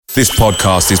This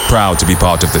podcast is proud to be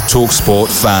part of the TalkSport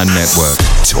Fan Network.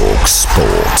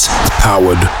 TalkSport.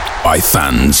 Powered by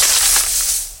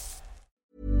fans.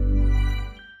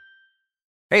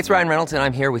 Hey, it's Ryan Reynolds, and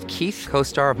I'm here with Keith,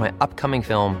 co-star of my upcoming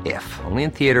film, If, only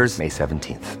in theaters May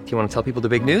 17th. Do you want to tell people the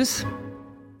big news?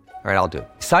 All right, I'll do it.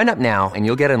 Sign up now and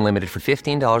you'll get unlimited for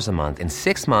 $15 a month and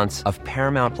 6 months of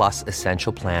Paramount Plus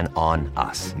Essential Plan on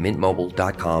us.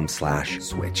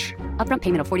 MintMobile.com/switch. Upfront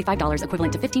payment of $45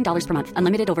 equivalent to $15 per month.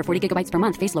 Unlimited over 40 gigabytes per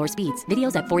month. Face lower speeds.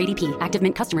 Videos at 480p. Active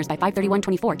Mint customers by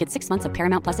 531.24 get 6 months of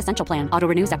Paramount Plus Essential Plan. Auto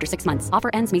renews after 6 months. Offer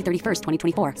ends May 31st,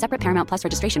 2024. Separate Paramount Plus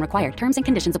registration required. Terms and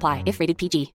conditions apply if rated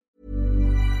PG.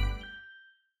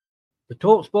 The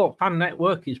TalkSport Fan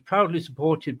Network is proudly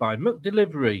supported by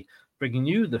McDelivery, bringing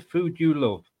you the food you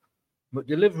love.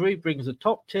 McDelivery brings a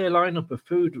top-tier lineup of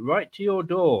food right to your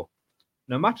door.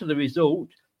 No matter the result,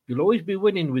 you'll always be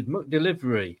winning with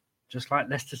McDelivery, just like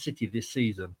Leicester City this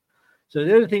season. So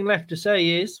the only thing left to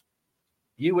say is,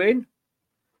 you win?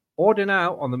 Order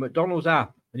now on the McDonald's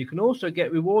app, and you can also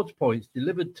get rewards points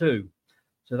delivered too.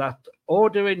 So that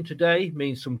ordering today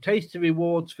means some tasty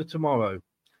rewards for tomorrow.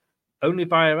 Only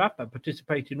via app at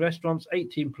participating restaurants,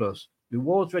 18+.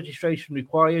 Rewards registration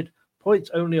required.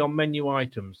 Points only on menu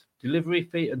items. Delivery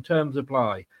fee and terms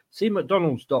apply. See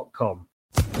mcdonalds.com.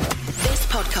 This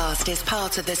podcast is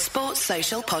part of the Sports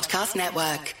Social Podcast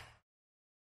Network.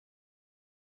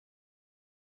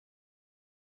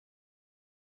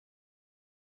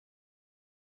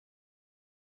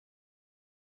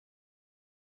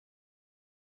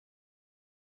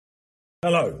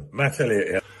 Hello, Matt Elliott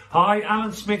here. Hi,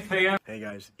 Alan Smith here. Hey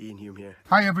guys, Ian Hume here.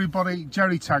 Hi everybody,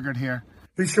 Jerry Taggart here.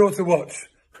 Be sure to watch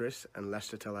Chris and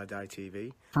Leicester Till I Die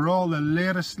TV for all the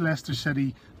latest Leicester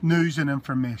City news and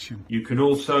information. You can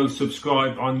also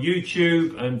subscribe on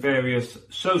YouTube and various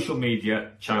social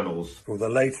media channels for the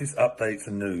latest updates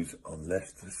and news on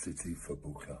Leicester City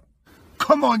Football Club.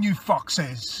 Come on, you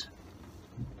foxes!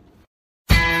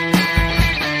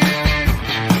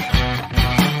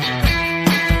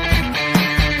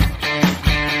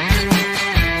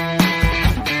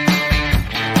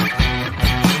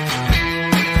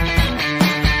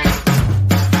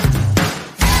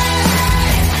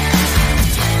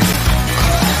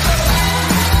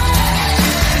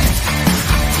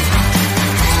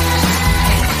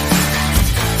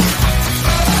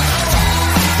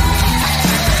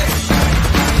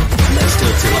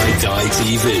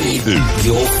 TV,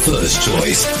 your first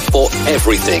choice for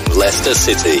everything Leicester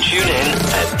City. Tune in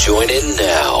and join in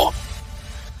now.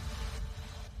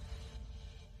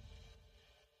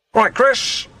 Right,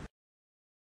 Chris?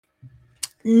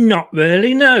 Not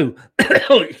really, no.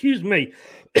 Excuse me.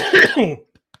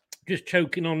 Just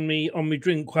choking on me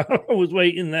drink while I was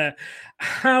waiting there.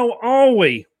 How are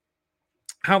we?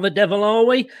 How the devil are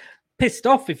we? Pissed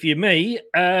off if you're me.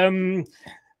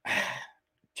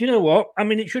 Do you know what? I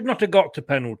mean, it should not have got to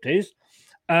penalties.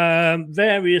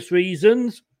 Various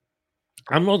reasons.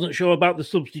 I wasn't sure about the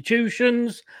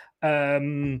substitutions.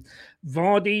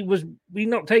 Vardy, was we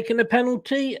not taking a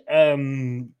penalty?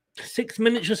 6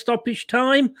 minutes of stoppage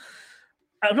time.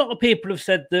 A lot of people have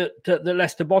said that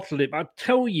Leicester bottled it. But I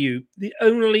tell you, the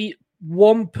only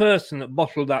one person that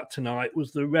bottled that tonight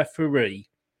was the referee.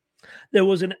 There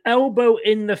was an elbow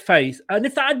in the face. And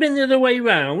if that had been the other way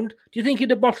round, do you think he'd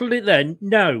have bottled it then?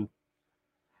 No.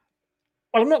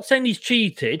 Well, I'm not saying he's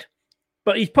cheated,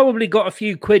 but he's probably got a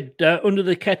few quid under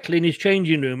the kettle in his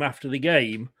changing room after the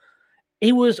game.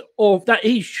 He was off. That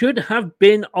he should have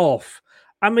been off.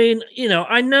 I mean, you know,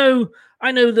 I know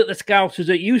that the Scousers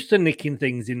are used to nicking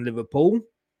things in Liverpool.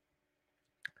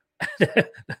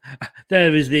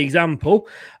 There is the example.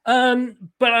 But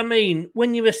I mean,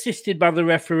 when you're assisted by the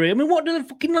referee, I mean, what do the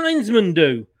fucking linesman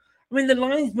do? I mean, the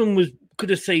linesman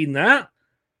could have seen that.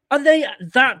 Are they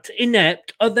that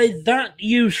inept? Are they that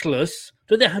useless?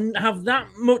 Do they have that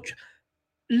much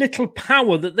little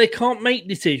power that they can't make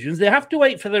decisions? They have to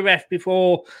wait for the ref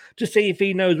to see if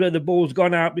he knows where the ball's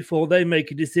gone out before they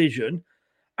make a decision.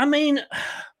 I mean,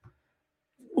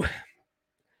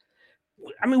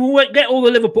 we'll get all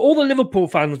the Liverpool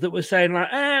fans that were saying like,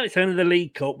 it's only the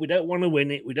League Cup. We don't want to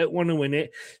win it. We don't want to win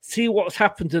it. See what's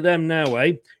happened to them now,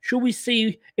 eh? Shall we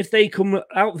see if they come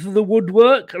out of the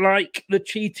woodwork like the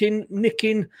cheating,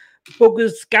 nicking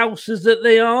buggers, scousers that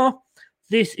they are?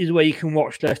 This is where you can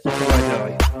watch Leicester Till I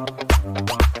Die.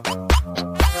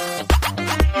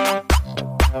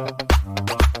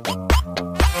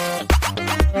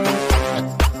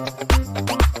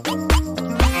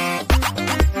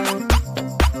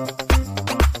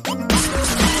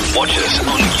 Watch us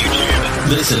on YouTube,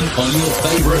 Listen on your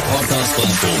favourite podcast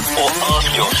platform or ask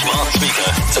your smart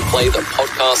speaker to play the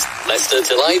podcast Leicester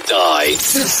Till I Die.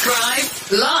 Subscribe,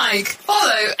 like,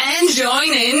 follow, and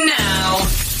join in now.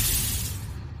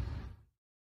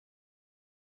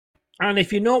 And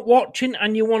if you're not watching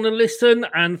and you want to listen,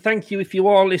 and thank you if you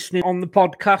are listening on the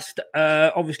podcast,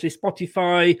 obviously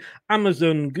Spotify,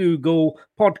 Amazon, Google,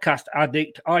 Podcast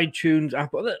Addict, iTunes,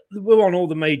 Apple, we're on all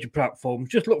the major platforms.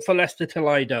 Just look for Leicester Till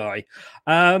I Die.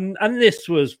 And this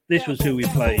was who we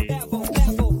played.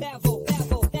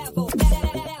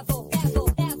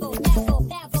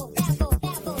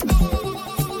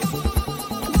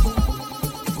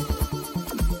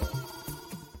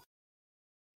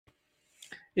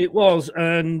 It was.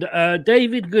 And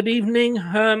David, good evening.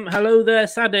 Hello there.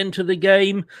 Sad end to the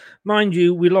game. Mind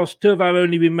you, we lost two of our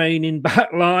only remaining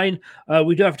back line.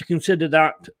 We do have to consider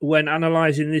that when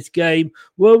analysing this game.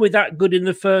 Were we that good in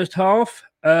the first half?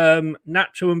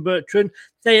 Nacho and Bertrand,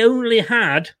 they only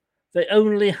had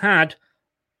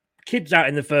kids out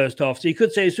in the first half. So you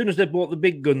could say as soon as they brought the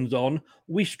big guns on,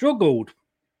 we struggled.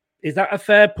 Is that a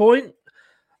fair point?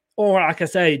 Or, like I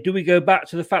say, do we go back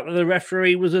to the fact that the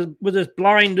referee was as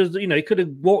blind as, he could have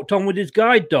walked on with his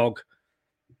guide dog?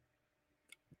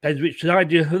 Depends which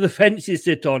side of the fence you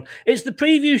sit on. It's the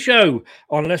preview show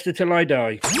on Leicester Till I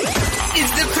Die.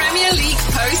 It's the Premier League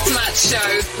post-match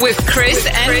show with Chris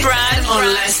and Brad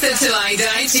on Leicester Till I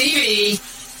Die TV.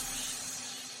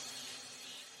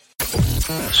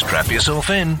 Strap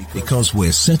yourself in because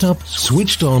we're set up,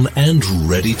 switched on, and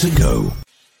ready to go.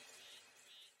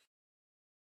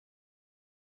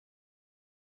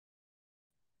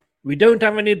 We don't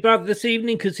have any Brad this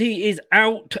evening because he is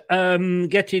out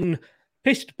getting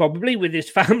pissed probably with his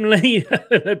family,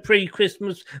 a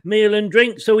pre-Christmas meal and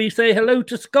drink. So we say hello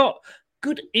to Scott.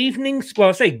 Good evening. Well,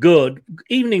 I say good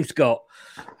evening, Scott.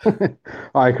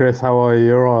 Hi, Chris. How are you?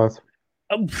 You're all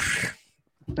right.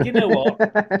 You know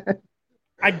what?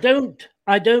 I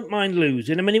don't mind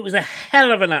losing. I mean, it was a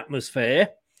hell of an atmosphere.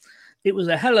 It was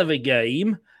a hell of a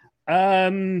game.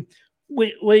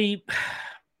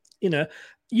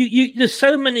 There's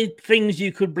so many things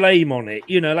you could blame on it.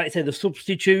 Like I say, the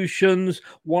substitutions.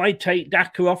 Why take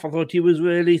Daka off? I thought he was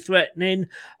really threatening.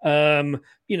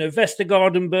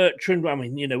 Vestergaard and Bertrand. I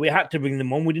mean, we had to bring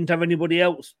them on. We didn't have anybody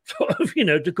else,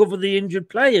 to cover the injured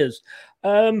players.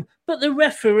 But the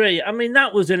referee, I mean,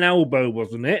 that was an elbow,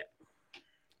 wasn't it?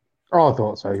 Oh, I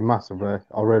thought so, massively.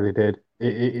 I really did.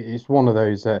 It's one of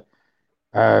those that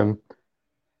I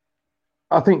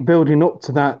think building up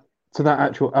to that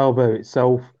actual elbow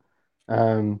itself,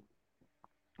 when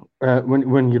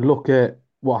you look at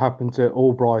what happened to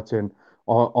Albrighton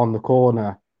on the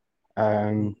corner,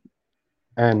 and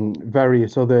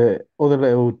various other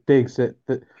little digs that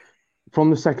from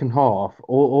the second half,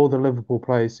 all the Liverpool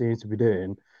players seem to be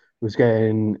doing was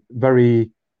getting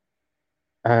very,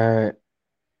 how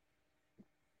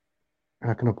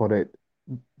can I put it?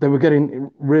 They were getting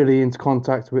really into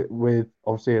contact with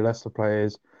obviously Leicester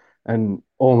players and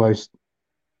almost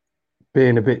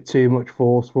being a bit too much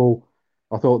forceful.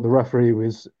 I thought the referee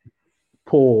was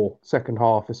poor second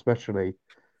half, especially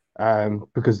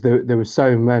because there were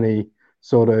so many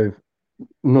sort of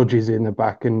nudges in the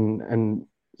back and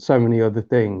so many other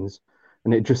things,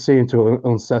 and it just seemed to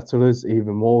unsettle us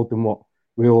even more than what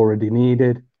we already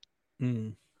needed.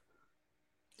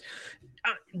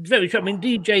 Very true. I mean,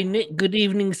 DJ Nick, good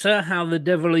evening, sir. How the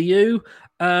devil are you?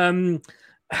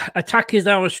 Attack is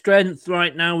our strength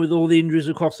right now with all the injuries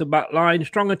across the back line.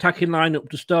 Strong attacking lineup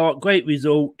to start. Great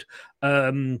result.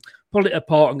 Pull it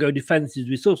apart and go defences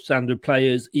with substandard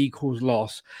players equals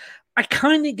loss. I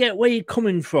kind of get where you're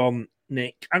coming from,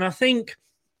 Nick. And I think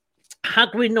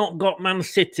had we not got Man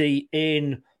City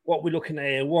in what we're looking at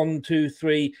here, 1, 2,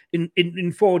 3,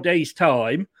 in 4 days'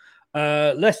 time,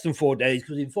 less than 4 days,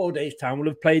 because in 4 days' time we'll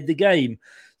have played the game.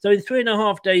 So in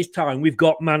 3.5 days' time, we've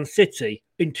got Man City.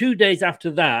 In 2 days after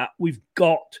that, we've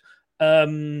got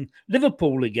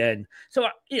Liverpool again. So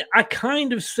I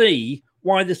kind of see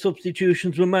why the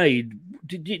substitutions were made.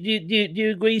 Do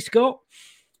you agree, Scott?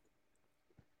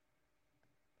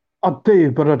 I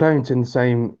do, but I don't in the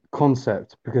same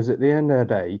concept, because at the end of the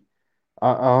day,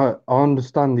 I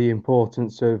understand the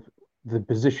importance of the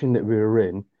position that we were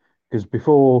in, because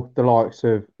before the likes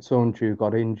of Sonju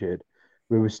got injured,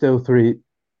 we were still 3-1,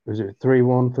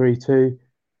 3-2?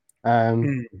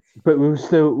 But we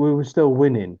were still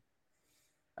winning.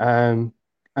 And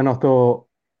I thought,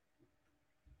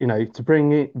 to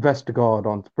bring Vestergaard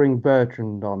on, to bring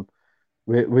Bertrand on,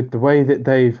 with the way that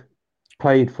they've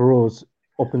played for us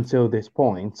up until this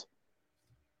point,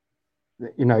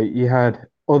 you had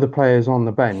other players on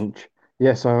the bench.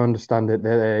 yes, I understand that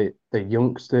they're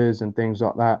youngsters and things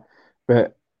like that,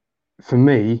 but for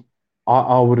me,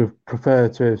 I would have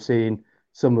preferred to have seen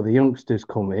some of the youngsters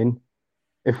come in.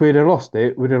 If we'd have lost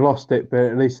it, we'd have lost it, but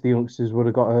at least the youngsters would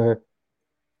have got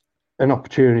an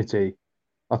opportunity.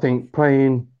 I think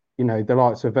playing, the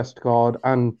likes of Vestergaard,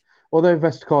 and although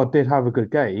Vestergaard did have a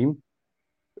good game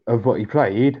of what he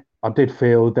played, I did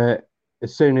feel that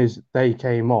as soon as they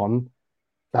came on,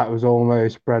 that was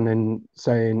almost Brennan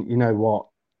saying, you know what,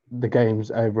 the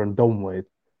game's over and done with.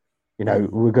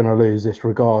 We're going to lose this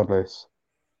regardless.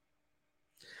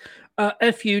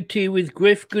 FUT with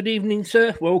Griff. Good evening,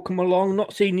 sir. Welcome along.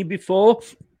 Not seen you before.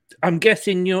 I'm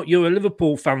guessing you're a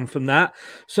Liverpool fan from that.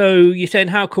 So you're saying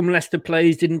how come Leicester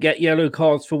players didn't get yellow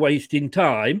cards for wasting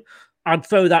time? I'd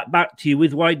throw that back to you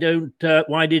with why didn't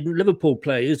Liverpool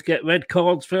players get red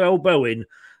cards for elbowing?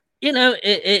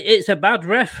 It's a bad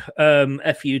ref,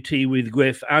 FUT with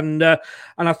Griff, and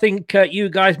I think you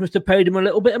guys must have paid him a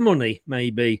little bit of money,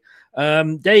 maybe.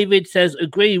 David says,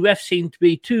 agree, refs seem to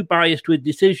be too biased with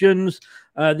decisions.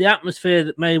 The atmosphere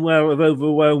that may well have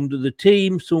overwhelmed the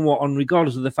team somewhat on,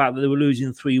 regardless of the fact that they were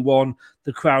losing 3-1,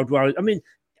 the crowd rallied. I mean,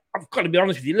 I've got to be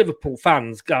honest with you, Liverpool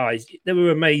fans, guys, they were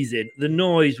amazing. The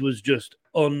noise was just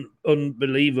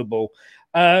unbelievable.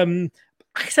 I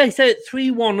say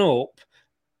 3-1 up,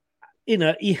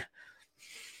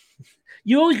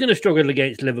 you're always going to struggle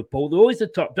against Liverpool. They're always the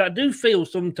top. But I do feel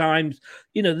sometimes,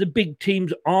 the big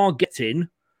teams are getting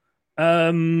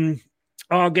sort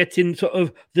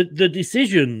of the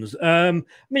decisions.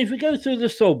 If we go through the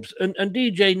subs, and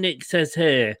DJ Nick says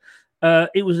here,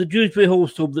 it was the Dewsbury Hall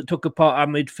sub that took apart our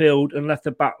midfield and left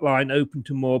the back line open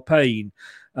to more pain.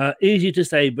 Easy to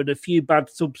say, but a few bad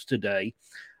subs today.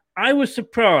 I was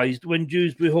surprised when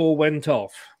Dewsbury Hall went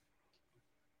off.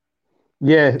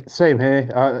 Yeah, same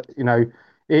here.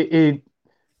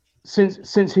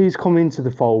 Since he's come into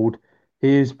the fold,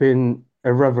 he has been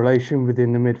a revelation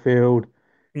within the midfield.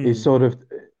 He's sort of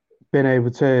been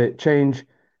able to change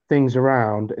things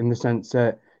around in the sense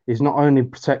that he's not only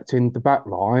protecting the back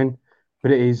line,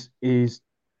 but he's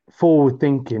forward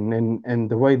thinking, and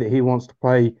the way that he wants to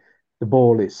play the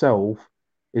ball itself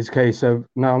is a case of,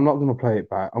 no, I'm not going to play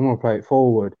it back. I'm going to play it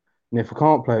forward. And if I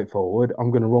can't play it forward, I'm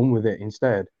going to run with it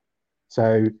instead.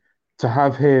 So to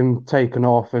have him taken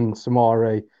off and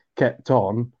Samari kept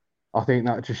on, I think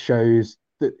that just shows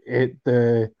that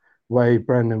the way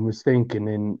Brendan was thinking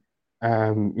in,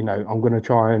 I'm going to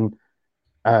try and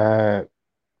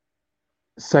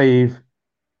save.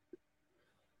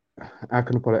 How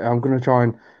can I put it? I'm going to try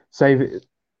and save,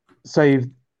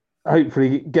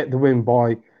 hopefully get the win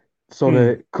by sort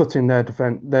of cutting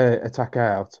their attack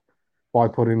out by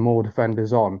putting more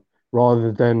defenders on,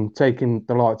 rather than taking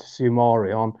the likes of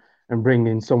Sumari on and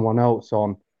bringing someone else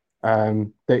on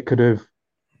that could have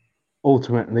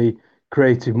ultimately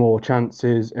created more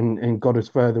chances and got us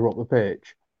further up the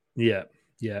pitch. Yeah.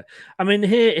 I mean,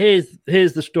 here's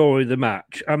the story of the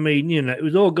match. I mean, it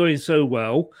was all going so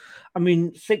well. I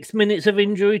mean, 6 minutes of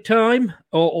injury time,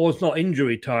 or it's not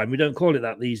injury time. We don't call it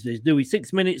that these days, do we?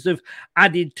 6 minutes of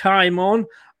added time on.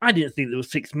 I didn't think there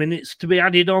was 6 minutes to be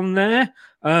added on there.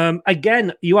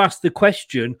 Again, you asked the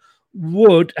question,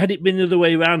 had it been the other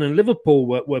way around and Liverpool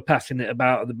were passing it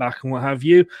about at the back and what have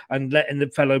you, and letting the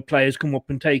fellow players come up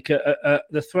and take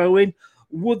the throw-in,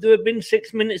 would there have been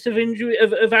 6 minutes of injury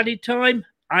of added time?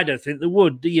 I don't think there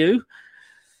would. Do you?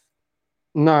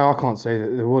 No, I can't say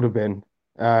that there would have been.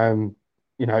 I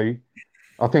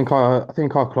think I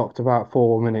clocked about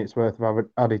 4 minutes worth of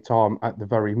added time at the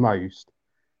very most.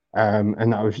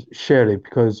 And that was surely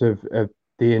because of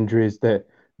the injuries that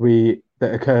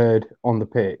occurred on the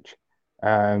pitch.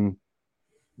 And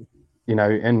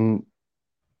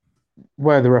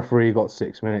where the referee got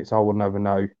 6 minutes, I will never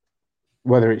know.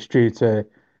 Whether it's due to,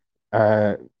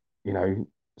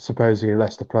 supposedly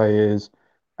Leicester players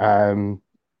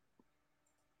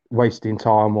wasting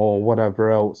time or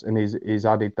whatever else, and he's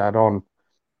added that on,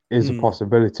 is a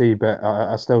possibility, but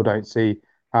I still don't see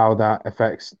how that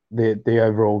affects the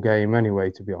overall game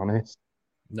anyway, to be honest.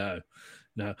 No.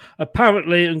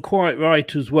 Apparently, and quite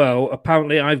right as well,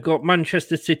 apparently I've got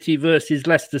Manchester City versus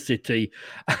Leicester City.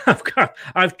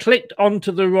 I've clicked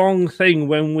onto the wrong thing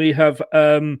when we have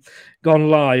gone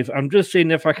live. I'm just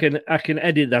seeing if I can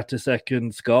edit that a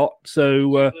second, Scott.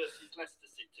 So,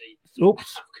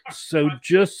 oops. So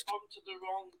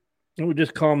we'll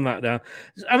just calm that down.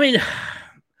 I mean,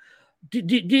 do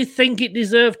you think it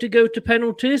deserved to go to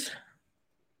penalties?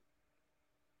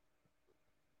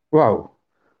 Well,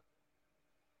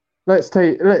 let's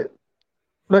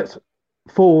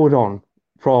forward on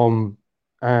from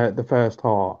the first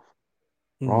half,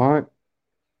 right?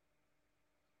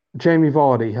 Jamie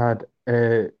Vardy had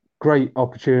a great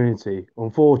opportunity.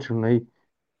 Unfortunately,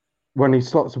 when he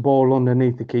slots the ball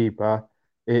underneath the keeper,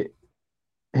 it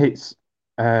hits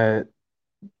uh,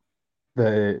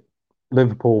 the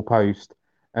Liverpool post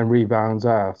and rebounds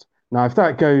out. Now, if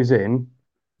that goes in,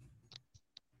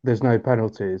 there's no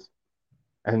penalties,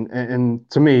 and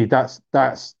to me, that's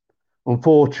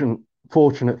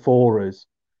fortunate for us.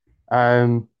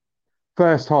 Um,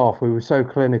 First half, we were so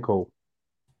clinical,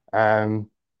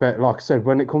 but like I said,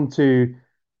 when it comes to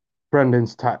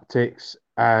Brendan's tactics,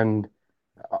 and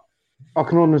I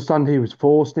can understand he was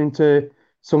forced into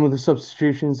some of the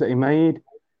substitutions that he made,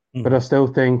 but I still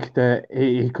think that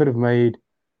he could have made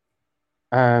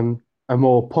a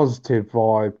more positive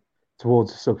vibe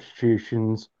towards the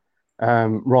substitutions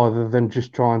rather than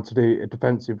just trying to do a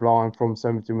defensive line from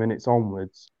 70 minutes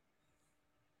onwards.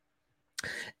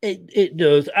 It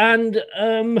does, and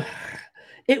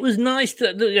it was nice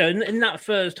that in that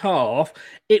first half,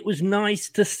 it was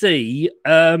nice to see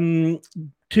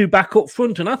two back up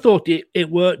front, and I thought it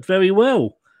worked very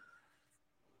well.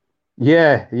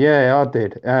 Yeah, I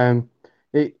did.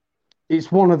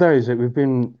 It's one of those that we've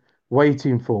been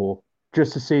waiting for,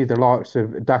 just to see the likes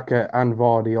of Daka and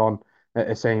Vardy on at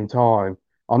the same time.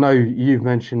 I know you've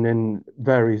mentioned in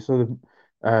various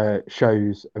other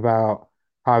shows about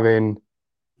having,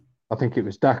 I think it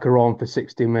was Daka on for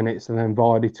 60 minutes and then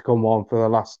Vardy to come on for the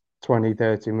last 20,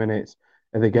 30 minutes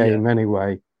of the game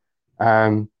anyway.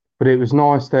 But it was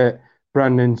nice that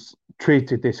Brandon's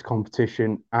treated this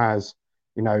competition as,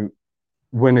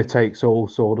 winner takes all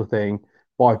sort of thing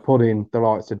by putting the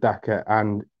likes of Daka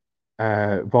and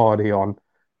Vardy on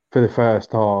for the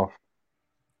first half.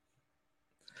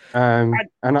 And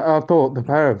I thought the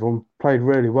pair of them played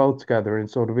really well together and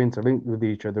sort of interlinked with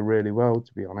each other really well,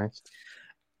 to be honest.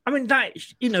 I mean,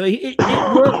 it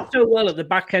worked so well at the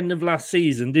back end of last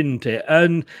season, didn't it?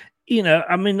 And,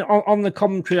 I mean, on the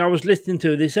commentary I was listening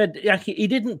to, they said he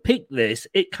didn't pick this.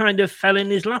 It kind of fell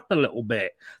in his lap a little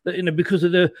bit, that because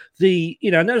of that's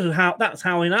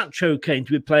how Iheanacho came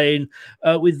to be playing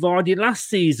with Vardy last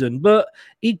season. But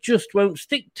he just won't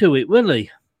stick to it, will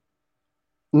he?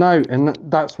 No, and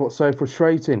that's what's so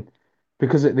frustrating,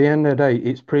 because at the end of the day,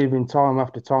 it's proving time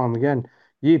after time again.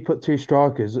 You put two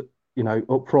strikers,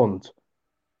 up front,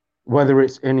 whether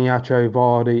it's Iheanacho,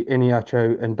 Vardy,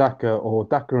 Iheanacho and Daka, or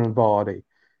Daka and Vardy,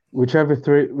 whichever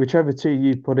two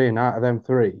you put in out of them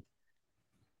three,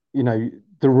 the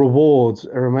rewards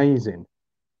are amazing.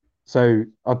 So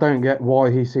I don't get why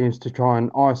he seems to try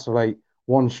and isolate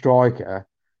one striker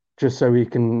just so he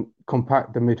can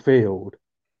compact the midfield.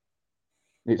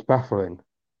 It's baffling.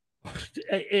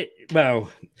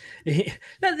 Well,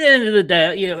 at the end of the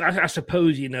day, I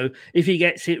suppose, if he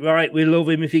gets it right, we love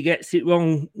him. If he gets it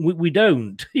wrong, we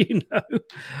don't, and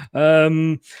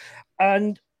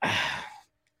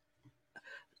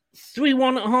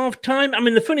 3-1 at half time. I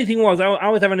mean, the funny thing was, I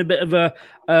was having a bit of a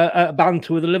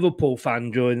banter with a Liverpool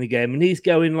fan during the game, and he's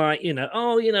going like,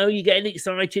 you're getting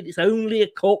excited. It's only a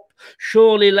cup.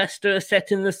 Surely Leicester are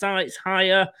setting the sights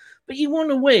higher, but you want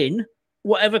to win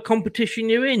whatever competition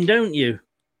you're in, don't you?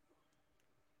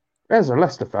 As a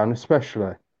Leicester fan,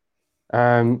 especially,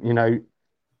 I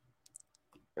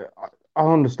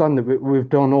understand that we've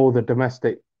done all the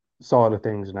domestic side of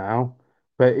things now,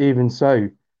 but even so,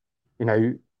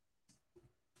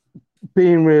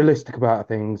 being realistic about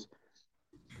things,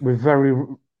 we're very,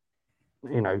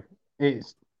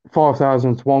 it's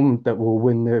 5,000 to 1 that will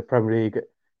win the Premier League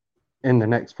in the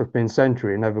next flipping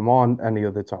century, never mind any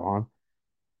other time.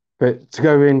 But to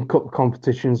go in cup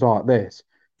competitions like this,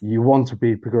 you want to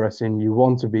be progressing, you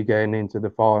want to be getting into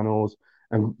the finals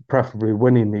and preferably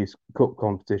winning these cup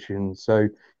competitions. So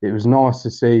it was nice to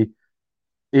see,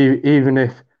 even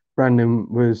if Brendan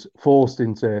was forced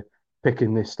into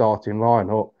picking this starting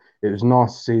lineup, it was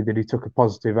nice to see that he took a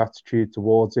positive attitude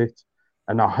towards it.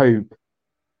 And I hope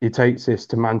he takes this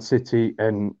to Man City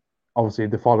and obviously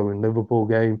the following Liverpool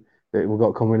game that we've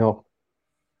got coming up.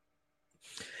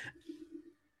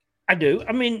 I do.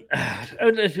 I mean,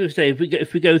 as we say,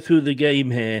 if we go through the game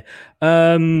here,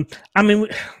 I mean,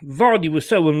 Vardy was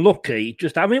so unlucky.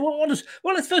 First of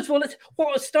all,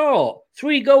 what a start!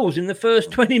 3 goals in the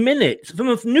first 20 minutes. From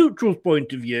a neutral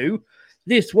point of view,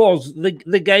 this was the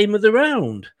game of the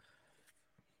round.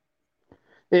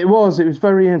 It was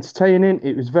very entertaining.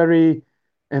 It was very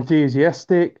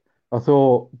enthusiastic. I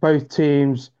thought both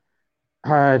teams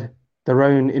had their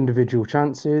own individual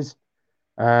chances.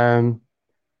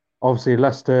 Obviously,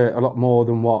 Leicester a lot more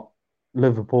than what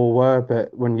Liverpool were,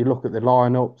 but when you look at the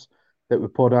lineups that were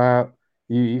put out,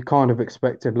 you kind of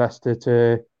expected Leicester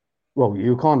to, well,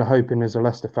 you were kind of hoping as a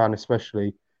Leicester fan,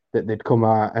 especially, that they'd come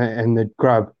out and they'd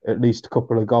grab at least a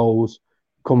couple of goals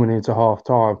coming into half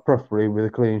time, preferably with a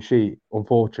clean sheet.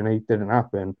 Unfortunately, it didn't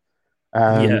happen.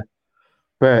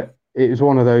 But it was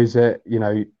one of those that, you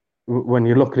know, when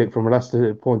you look at it from a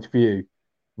Leicester point of view,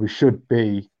 we should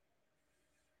be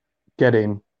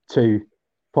getting 2,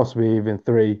 possibly even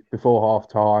 3 before half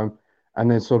time,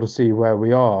 and then sort of see where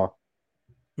we are.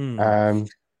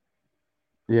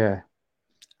 Yeah.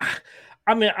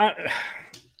 I mean,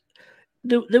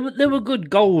 there were good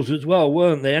goals as well,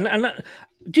 weren't they? And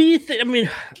do you think? I mean,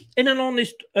 in an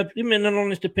honest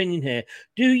opinion here,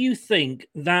 do you think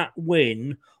that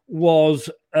win was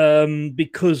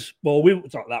because? Well,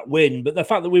 it's not that win, but the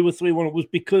fact that we were 3-1 was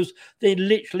because they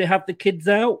literally had the kids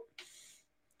out.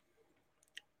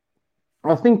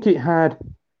 I think it had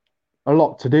a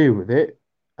lot to do with it.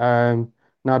 Now,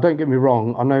 don't get me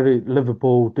wrong. I know that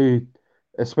Liverpool do,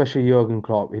 especially Jurgen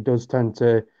Klopp, he does tend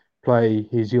to play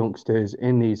his youngsters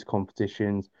in these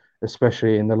competitions,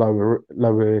 especially in the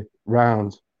lower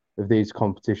rounds of these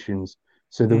competitions.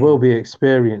 So there will be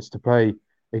experience to play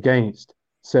against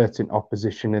certain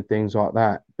opposition and things like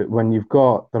that. But when you've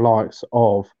got the likes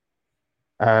of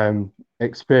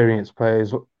experienced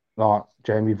players like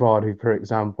Jamie Vardy, for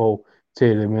example,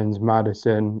 Tielemans,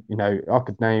 Maddison, you know, I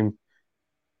could name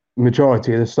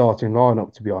majority of the starting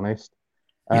lineup, to be honest.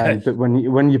 But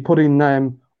when you're putting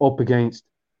them up against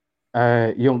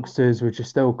youngsters which are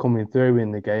still coming through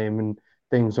in the game and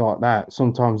things like that,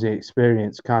 sometimes the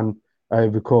experience can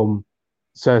overcome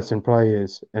certain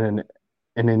players, and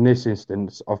in this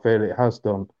instance, I feel it has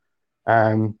done.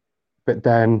 But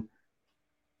then,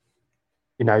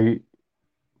 you know,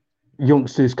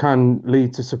 youngsters can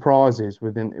lead to surprises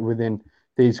within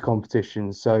these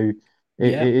competitions. So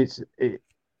it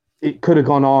could have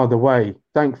gone either way.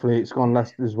 Thankfully, it's gone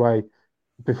Leicester's way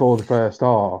before the first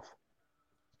half.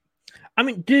 I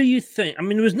mean, do you think? I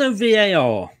mean, there was no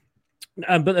VAR,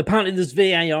 but apparently there's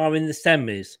VAR in the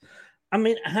semis. I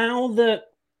mean, how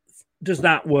does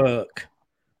that work?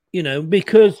 You know,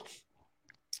 because,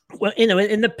 well, you know,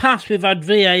 in the past we've had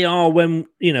VAR when,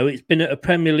 you know, it's been at a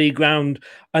Premier League round,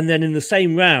 and then in the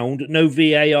same round, no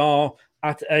VAR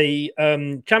at a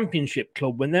Championship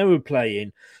club when they were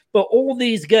playing. But all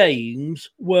these games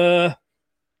were,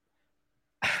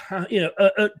 you know,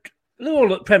 they're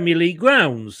all at Premier League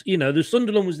grounds. You know, the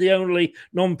Sunderland was the only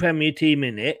non-Premier team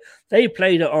in it. They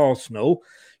played at Arsenal.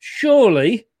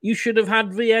 Surely you should have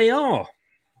had VAR.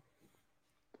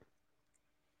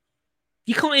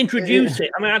 You can't introduce it.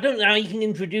 I mean, I don't know how you can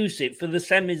introduce it for the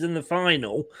semis and the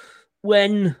final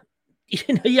when,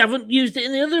 you know, you haven't used it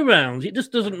in the other rounds. It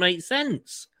just doesn't make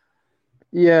sense.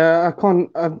 Yeah,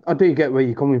 I do get where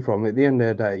you're coming from. At the end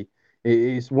of the day,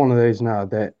 it's one of those now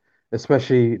that,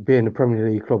 especially being a Premier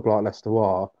League club like Leicester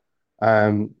are,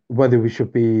 whether we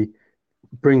should be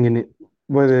bringing it,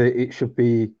 whether it should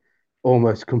be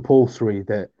almost compulsory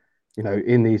that, you know,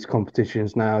 in these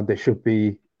competitions now they should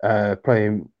be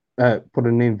putting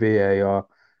in VAR.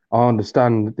 I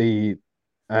understand the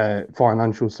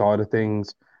financial side of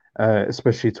things,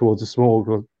 especially towards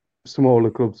the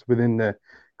smaller clubs within the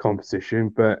competition.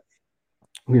 But,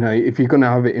 you know, if you're going to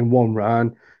have it in one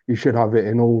round, you should have it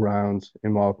in all rounds,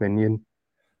 in my opinion.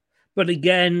 But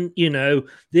again, you know,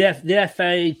 the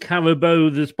FA,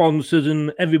 Carabao, the sponsors,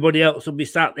 and everybody else will be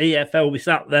sat. The EFL will be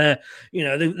sat there. You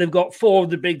know, they've got 4 of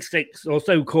the big 6, or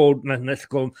so-called, let's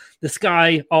call them the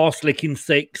Sky arse-licking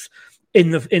 6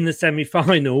 in the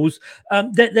semi-finals.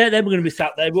 They're going to be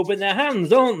sat there rubbing their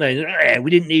hands, aren't they?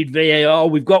 We didn't need VAR.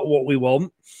 We've got what we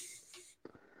want.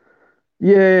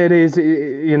 Yeah, it is.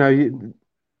 You know,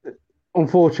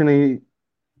 unfortunately,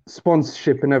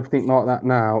 sponsorship and everything like that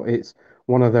now, it's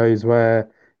one of those where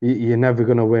you're never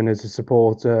going to win as a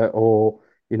supporter, or,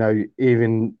 you know,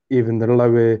 even the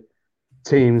lower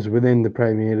teams within the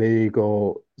Premier League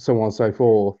or so on and so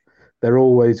forth, they're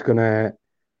always going to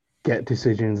get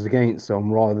decisions against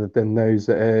them rather than those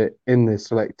that are in the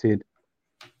selected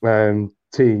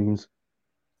teams.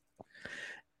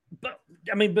 But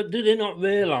do they not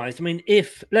realise? I mean,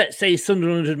 if, let's say,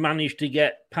 Sunderland had managed to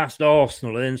get past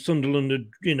Arsenal and then Sunderland had,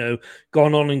 you know,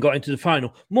 gone on and got into the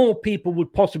final, more people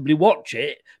would possibly watch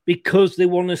it because they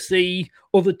want to see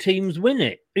other teams win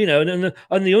it. You know, and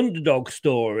the underdog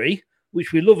story,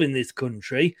 which we love in this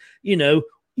country, you know,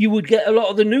 you would get a lot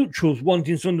of the neutrals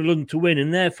wanting Sunderland to win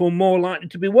and therefore more likely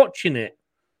to be watching it.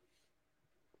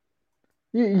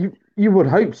 You would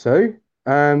hope so.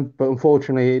 But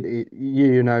unfortunately,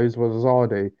 you know as well as I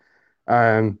do,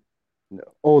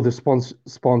 all the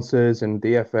sponsors and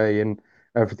the FA and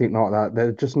everything like that,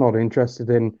 they're just not interested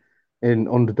in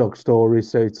underdog stories,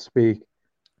 so to speak.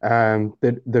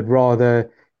 They'd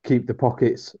rather keep the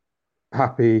pockets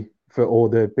happy for all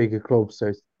the bigger clubs.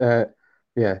 So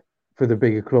yeah, for the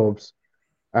bigger clubs,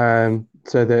 so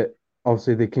that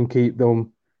obviously they can keep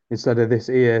them instead of this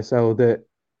ESL that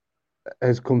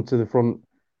has come to the front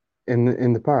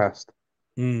in the past.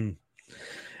 Mm.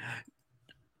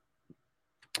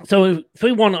 So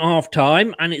 3-1 at half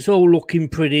time, and it's all looking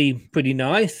pretty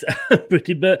nice.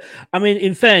 But I mean,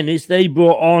 in fairness, they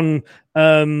brought on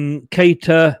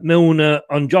Keita, Milner,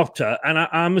 and Jota, and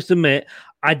I must admit,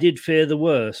 I did fear the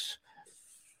worst.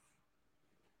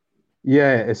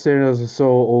 Yeah, as soon as I saw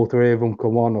all three of them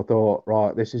come on, I thought,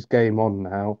 right, this is game on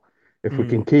now. If we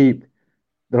can keep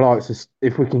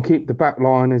if we can keep the back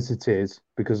line as it is,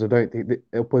 because I don't think that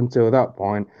up until that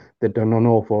point they'd done an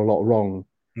awful lot wrong.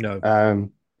 No.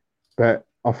 But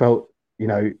I felt,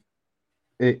 it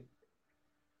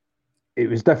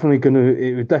was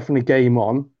definitely game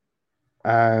on.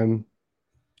 And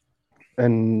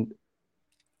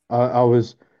I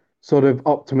was sort of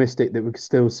optimistic that we could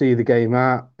still see the game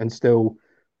out and still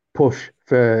push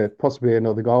for possibly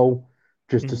another goal,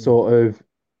 just to sort of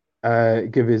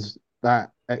give us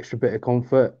that extra bit of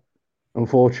comfort.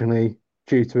 Unfortunately,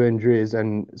 due to injuries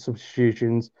and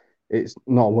substitutions, it's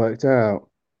not worked out.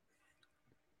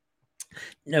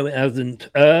 No, it hasn't.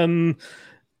 So,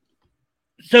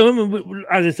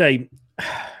 as I say,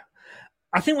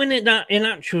 I think when in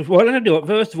actual, well, let me do it.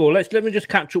 First of all, let me just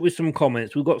catch up with some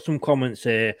comments. We've got some comments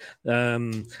here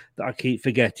that I keep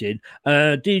forgetting.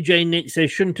 DJ Nick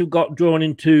says, shouldn't have got drawn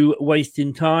into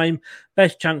wasting time.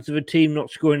 Best chance of a team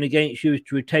not scoring against you is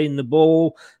to retain the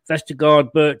ball.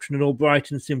 Vestergaard, Bertrand, and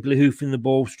Albrighton simply hoofing the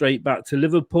ball straight back to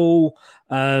Liverpool.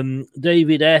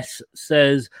 David S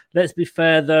says, let's be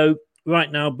fair though.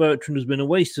 Right now, Bertrand has been a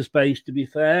waste of space, to be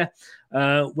fair.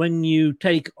 When you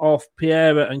take off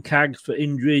Piera and Cags for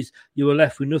injuries, you are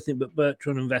left with nothing but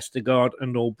Bertrand and Vestergaard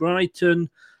and Albrighton.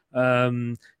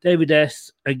 David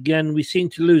S., again, we seem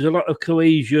to lose a lot of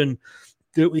cohesion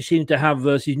that we seem to have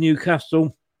versus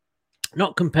Newcastle.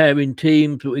 Not comparing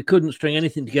teams, but we couldn't string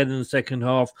anything together in the second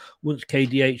half once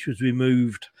KDH was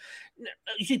removed.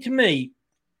 You see, to me,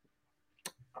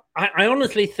 I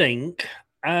honestly think...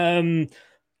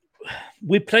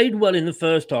 we played well in the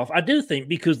first half. I do think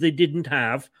because they didn't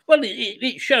have... Well,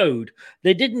 it showed.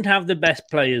 They didn't have the best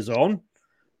players on.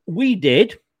 We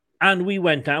did, and we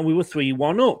went out and we were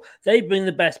 3-1 up. They bring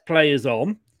the best players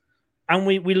on, and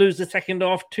we lose the second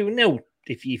half 2-0,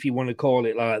 if you want to call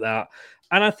it like that.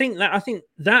 And I think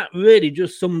that really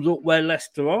just sums up where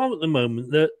Leicester are at the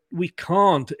moment, that we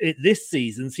can't, this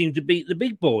season, seem to beat the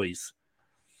big boys.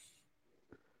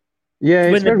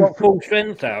 Yeah, when they've got full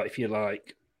strength out, if you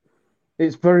like.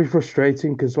 It's very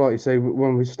frustrating because, like you say,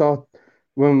 when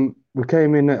we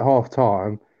came in at half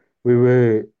time, we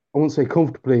were, I won't say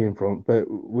comfortably in front, but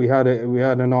we had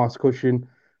a nice cushion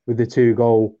with the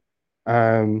 2-goal,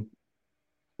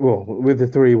 with the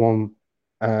 3-1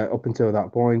 up until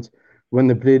that point. When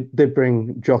they did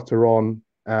bring Jota on,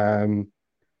 and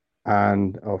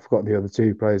I forgot the other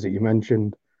two players that you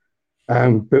mentioned,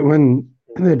 but when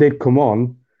they did come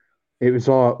on, it was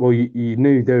like, well, you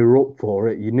knew they were up for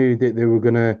it. You knew that they were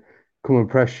going to come and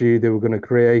press you. They were going to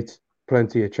create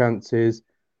plenty of chances.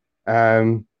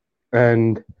 And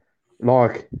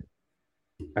like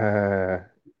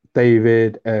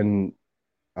David and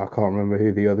I can't remember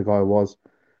who the other guy was,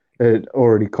 had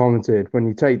already commented, when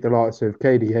you take the likes of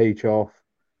KDH off,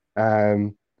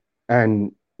 and,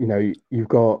 you've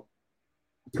got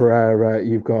Pereira,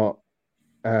 you've got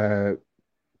Soyuncu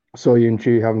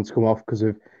having to come off because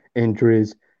of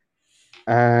injuries,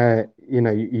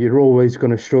 you're always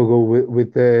going to struggle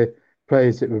with the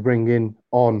players that we're bringing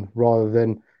on rather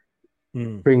than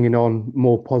bringing on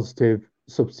more positive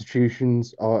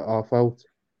substitutions. I felt.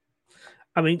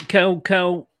 I mean,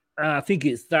 Kel, I think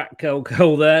it's that Kel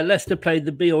there. Leicester played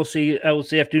the BLC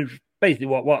LCF. Basically,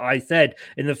 what I said.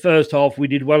 In the first half, we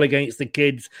did well against the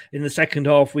kids. In the second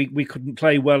half, we couldn't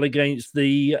play well against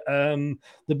the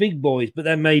big boys. But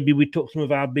then maybe we took some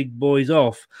of our big boys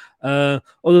off. Other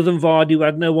than Vardy, we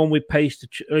had no one with pace to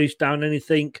chase down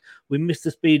anything. We missed the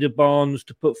speed of Barnes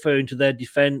to put fear into their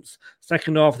defence.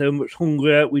 Second half, they were much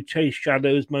hungrier. We chased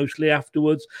shadows mostly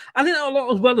afterwards. I think a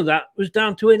lot as well of that was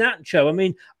down to Iheanacho. I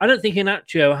mean, I don't think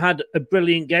Iheanacho had a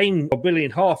brilliant game, or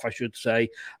brilliant half, I should say.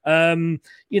 What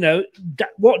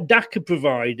Daka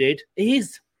provided,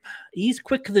 he's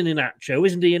quicker than Iheanacho,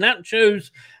 isn't he?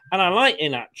 Iheanacho's, and I like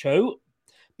Iheanacho,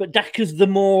 but Daka's the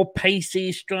more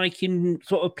pacey, striking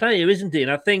sort of player, isn't he?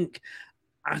 And I think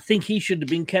he should have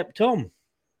been kept on.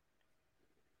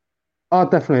 I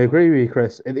definitely agree with you,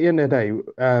 Chris. At the end of the day,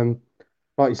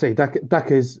 like you say,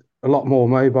 Daka's a lot more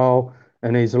mobile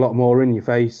and he's a lot more in your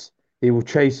face. He will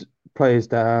chase players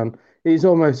down. he's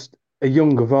almost a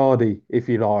younger Vardy, if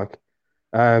you like,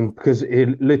 because he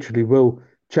literally will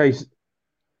chase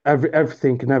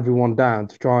everything and everyone down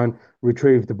to try and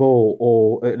retrieve the ball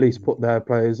or at least put their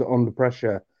players under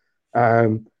pressure.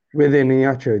 With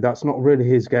Iheanacho, that's not really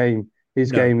his game.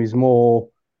 His game is more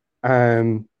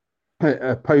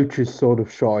a poacher's sort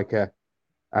of striker.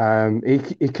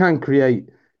 He can create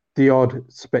the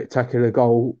odd spectacular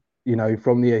goal,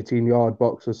 from the 18-yard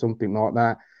box or something like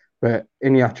that. But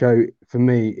Iheanacho, for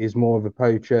me, is more of a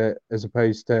poacher as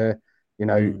opposed to,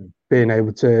 being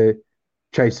able to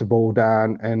chase the ball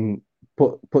down and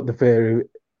put the fear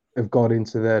of God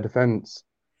into their defence.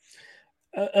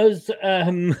 As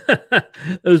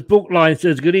Bookline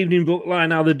says, good evening,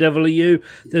 Bookline. How the devil are you?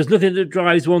 There's nothing that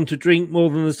drives one to drink more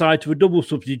than the sight of a double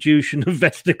substitution of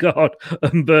Vestergaard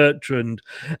and Bertrand.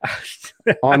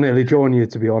 I nearly join you,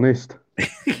 to be honest.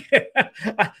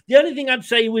 The only thing I'd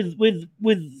say with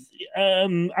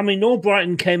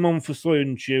Albrighton came on for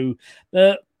Soyuncu.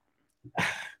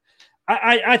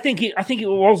 I think it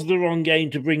was the wrong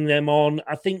game to bring them on.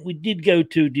 I think we did go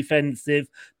too defensive.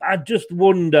 I just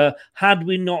wonder, had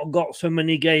we not got so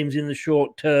many games in the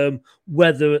short term,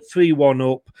 whether at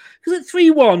 3-1 up, because at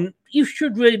 3-1 you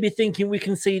should really be thinking we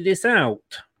can see this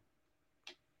out.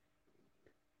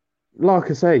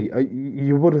 Like I say,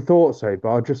 you would have thought so,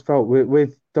 but I just felt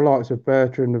with the likes of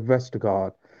Bertrand and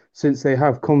Vestergaard, since they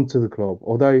have come to the club,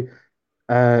 although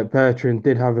Bertrand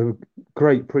did have a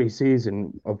great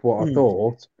pre-season of what I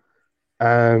thought.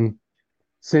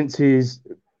 Since he's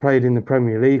played in the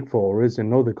Premier League for us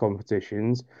and other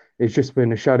competitions, it's just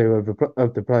been a shadow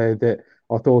of the player that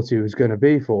I thought he was going to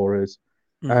be for us.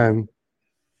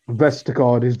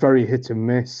 Vestergaard is very hit and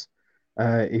miss.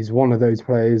 He's one of those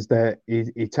players that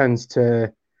he tends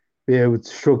to be able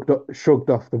to shrug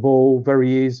off the ball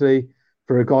very easily.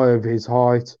 For a guy of his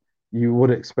height, you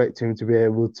would expect him to be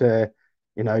able to,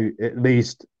 at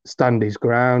least stand his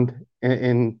ground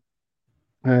in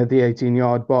the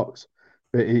 18-yard box,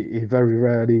 but he very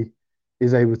rarely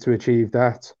is able to achieve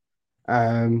that.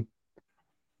 Don't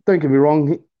get me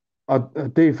wrong, I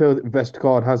do feel that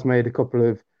Vestergaard has made a couple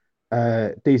of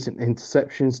decent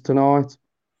interceptions tonight,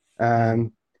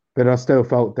 but I still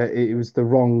felt that it was the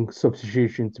wrong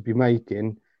substitution to be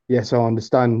making. Yes, I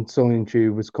understand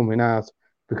Soyuncu was coming out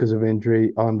because of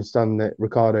injury. I understand that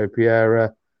Ricardo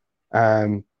Pereira,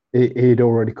 he'd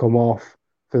already come off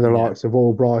for the likes of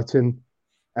Albrighton.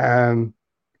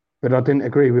 But I didn't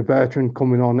agree with Bertrand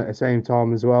coming on at the same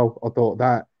time as well. I thought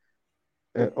that,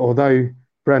 although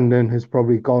Brendan has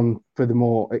probably gone for the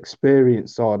more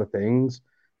experienced side of things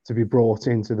to be brought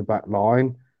into the back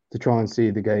line to try and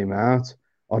see the game out,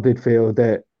 I did feel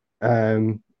that,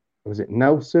 was it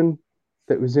Nelson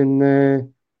that was in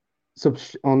the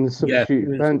on the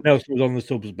substitute bench? Nelson was on the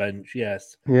subs bench,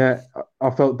 yes. Yeah,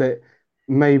 I felt that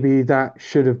maybe that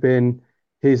should have been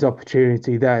his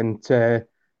opportunity then to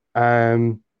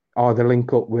either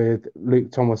link up with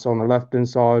Luke Thomas on the left-hand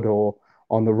side or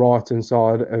on the right-hand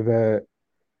side of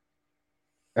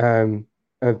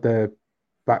the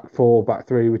back four, back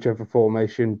three, whichever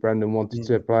formation Brendan wanted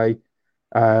to play.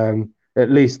 At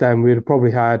least then we'd have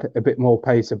probably had a bit more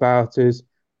pace about us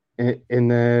in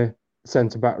the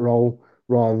centre-back role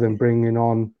rather than bringing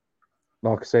on,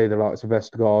 like I say, the likes of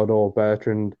Vestergaard or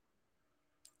Bertrand.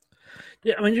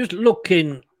 Yeah, I mean, just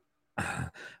looking,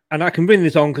 and I can bring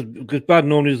this on because Brad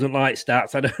normally doesn't like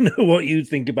stats. I don't know what you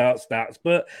think about stats,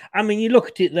 but I mean, you look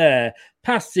at it there.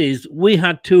 Passes, we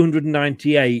had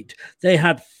 298. They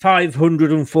had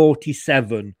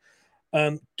 547.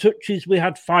 Touches, we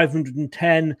had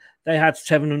 510. They had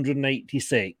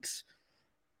 786.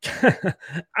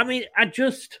 I mean,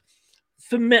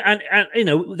 for me, and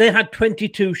they had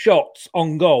 22 shots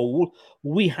on goal.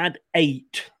 We had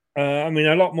 8. I mean,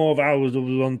 a lot more of ours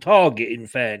was on target, in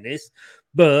fairness.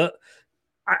 But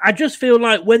I just feel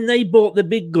like when they brought the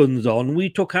big guns on, we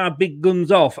took our big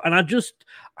guns off. And I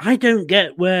don't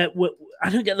get I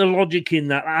don't get the logic in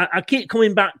that. I keep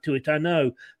coming back to it, I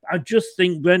know. I just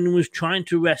think Brendan was trying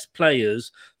to rest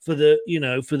players for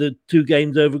the 2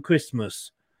 games over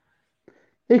Christmas.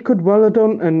 He could well have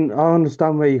done, and I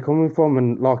understand where you're coming from.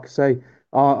 And like I say,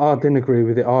 I didn't agree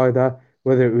with it either,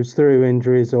 whether it was through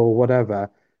injuries or whatever.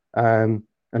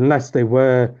 Unless they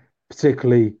were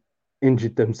particularly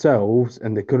injured themselves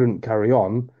and they couldn't carry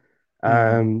on,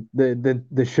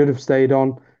 they should have stayed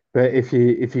on. But if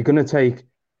you're going to take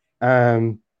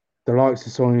the likes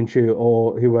of Soyuncu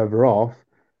or whoever off,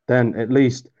 then at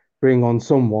least bring on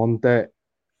someone that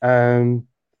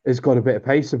has got a bit of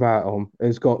pace about them,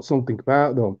 has got something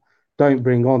about them. Don't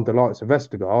bring on the likes of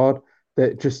Vestergaard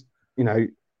that just, I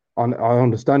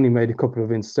understand he made a couple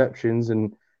of interceptions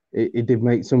and he did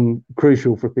make some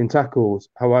crucial flipping tackles.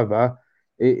 However,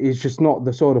 he's just not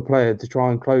the sort of player to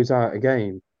try and close out a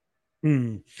game.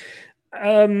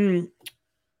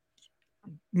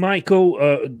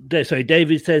 Michael,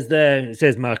 David says there, it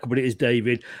says Michael, but it is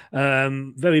David.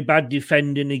 Very bad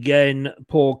defending again.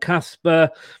 Poor Casper.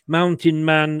 Mountain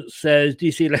Man says, do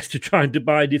you see Leicester trying to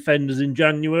buy defenders in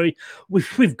January?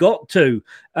 We've got to.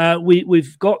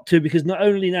 We've got to, because not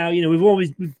only now,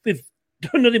 we've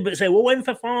done nothing but say, well, when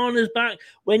Fofana's back,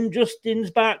 when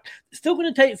Justin's back, it's still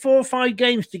going to take 4 or 5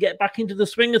 games to get back into the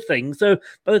swing of things. So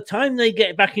by the time they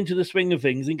get back into the swing of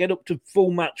things and get up to full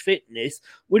match fitness,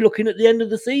 we're looking at the end of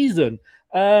the season.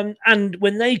 And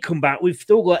when they come back, we've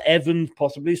still got Evans,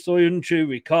 possibly Soyuncu,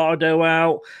 Ricardo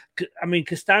out. I mean,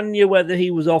 Castagna, whether he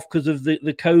was off because of the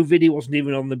COVID, he wasn't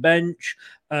even on the bench.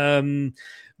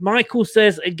 Michael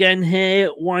says again here,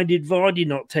 why did Vardy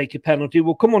not take a penalty?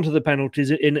 We'll come on to the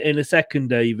penalties in a second,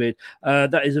 David.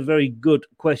 That is a very good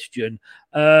question.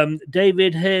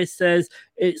 David here says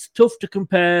it's tough to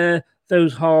compare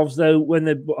those halves, though, when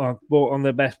they brought on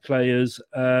their best players.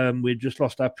 We've just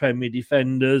lost our Premier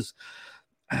defenders.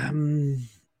 Maddison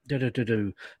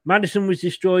was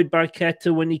destroyed by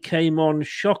Keita when he came on.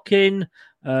 Shocking.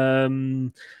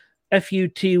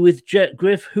 FUT with Jet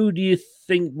Griff. Who do you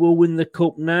think will win the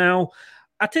cup now?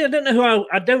 I don't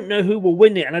know who will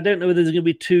win it, and I don't know whether there's going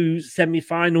to be 2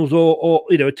 semi-finals or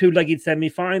a 2-legged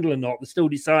semi-final or not. They're still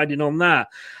deciding on that.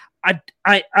 I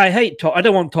hate Tottenham. I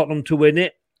don't want Tottenham to win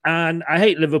it, and I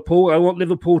hate Liverpool. I want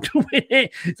Liverpool to win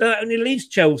it. So that only leaves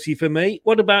Chelsea for me.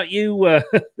 What about you,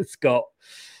 Scott?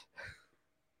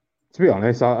 To be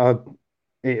honest,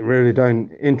 it really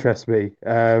don't interest me.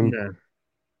 No.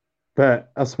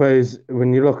 But I suppose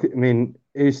when you look at,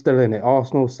 who's still in it?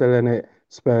 Arsenal's still in it.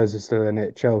 Spurs are still in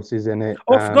it. Chelsea's in it.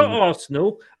 Oh, I forgot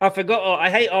Arsenal. I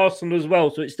hate Arsenal as well,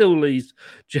 so it still leaves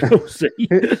Chelsea.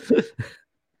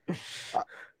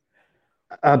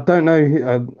 I don't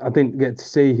know. I didn't get to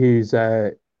see who's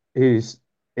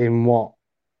in what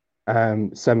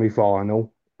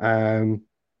semi-final. It's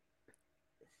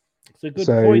a good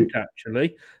point,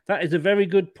 actually. That is a very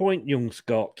good point, young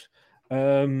Scott.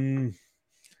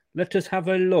 Let us have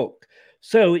a look.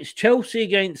 So it's Chelsea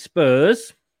against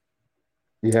Spurs.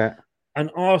 Yeah.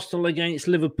 And Arsenal against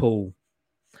Liverpool.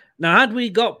 Now, had we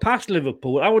got past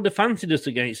Liverpool, I would have fancied us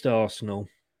against Arsenal.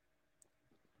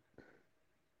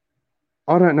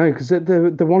 I don't know, because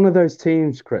they're one of those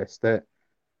teams, Chris, that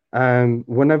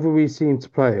whenever we seem to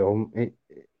play them,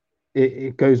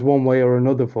 it goes one way or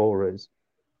another for us.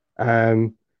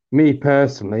 Me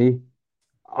personally,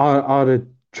 I'd have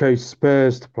chose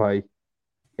Spurs to play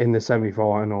in the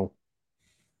semi-final,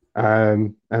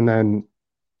 and then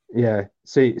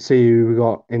see who we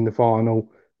got in the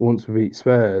final once we beat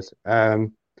Spurs.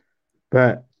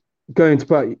 But going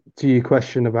to your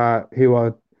question about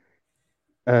what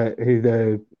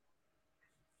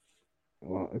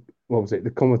was it? The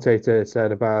commentator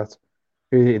said about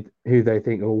who they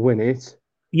think will win it.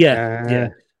 Yeah.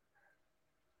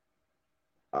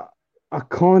 I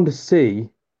kind of see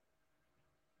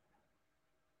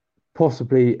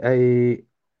possibly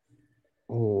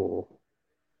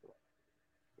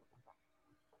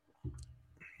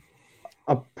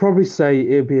I'd probably say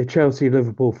it'd be a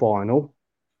Chelsea-Liverpool final.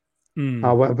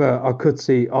 However, I could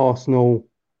see Arsenal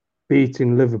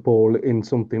beating Liverpool in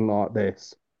something like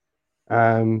this.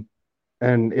 And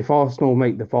if Arsenal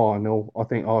make the final, I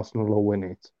think Arsenal will win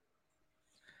it.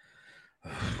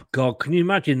 God, can you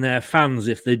imagine their fans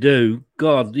if they do?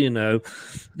 God, they'll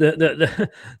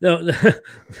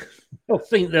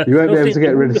think that you won't be able to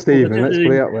get rid of Stephen. Let's put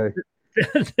it that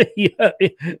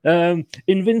way.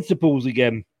 Invincibles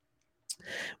again.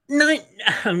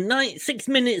 6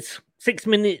 minutes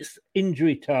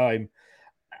injury time.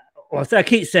 Well, I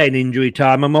keep saying injury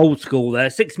time. I'm old school there.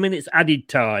 6 minutes added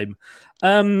time.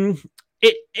 I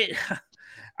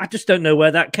just don't know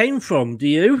where that came from. Do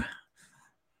you?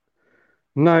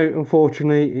 No,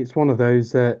 unfortunately, it's one of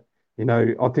those that,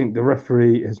 I think the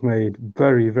referee has made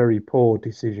very, very poor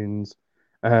decisions,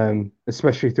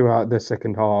 especially throughout the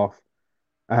second half.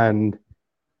 And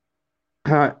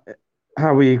how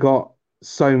we got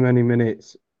so many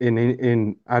minutes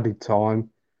in added time.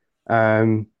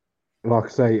 Like I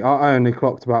say, I only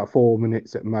clocked about 4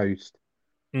 minutes at most.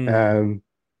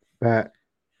 But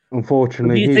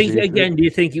unfortunately, do you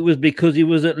think it was because he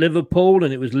was at Liverpool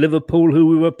and it was Liverpool who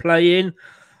we were playing?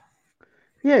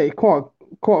 Yeah, it quite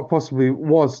possibly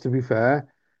was, to be fair.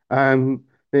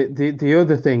 The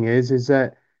other thing is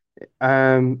that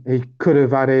he could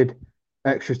have added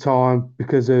extra time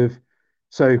because of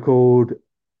so-called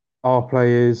our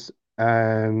players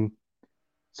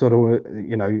sort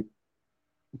of,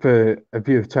 for a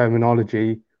view of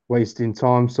terminology, wasting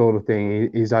time sort of thing.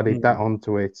 He's added that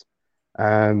onto it.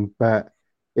 But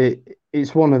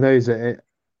it's one of those that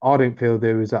I didn't feel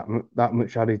there was that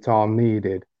much added time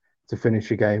needed to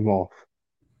finish a game off.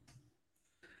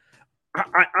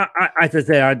 As I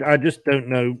say, I just don't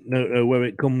know where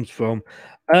it comes from.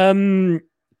 And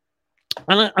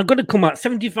I've got to come out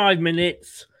 75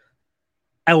 minutes,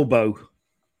 elbow.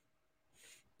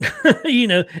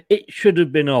 It should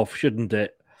have been off, shouldn't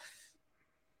it?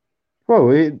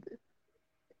 Well,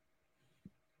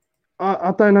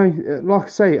 I don't know. Like I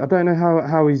say, I don't know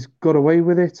how he's got away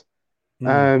with it.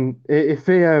 If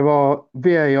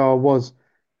VAR was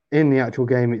in the actual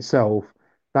game itself,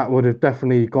 that would have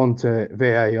definitely gone to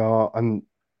VAR, and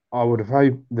I would have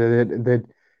hoped that they'd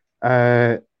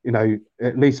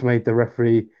at least made the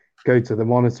referee go to the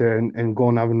monitor and go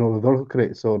and have another look at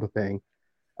it, sort of thing.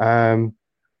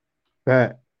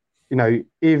 But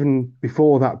even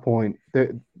before that point,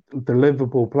 the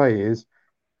Liverpool players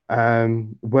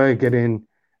were getting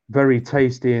very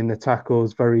tasty in the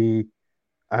tackles, very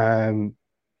they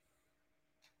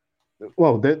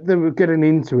were getting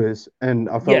into us, and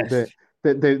I felt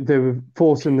that they were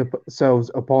forcing themselves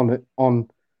on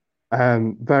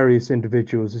various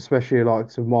individuals, especially like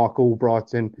some Mark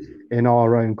Albright in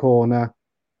our own corner.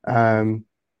 I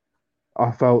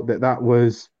felt that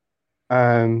was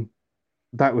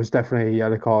definitely a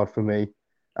yellow card for me.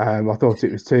 I thought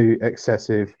it was too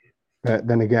excessive, but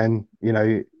then again,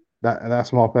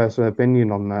 that's my personal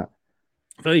opinion on that.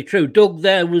 Very true. Doug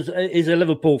there is a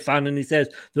Liverpool fan, and he says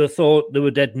they thought they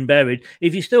were dead and buried.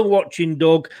 If you're still watching,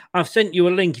 Doug, I've sent you a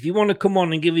link. If you want to come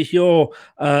on and give us your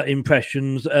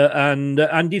impressions and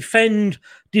defend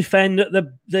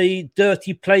the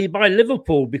dirty play by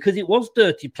Liverpool, because it was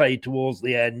dirty play towards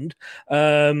the end.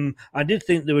 I did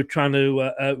think they were trying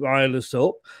to rile us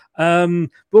up.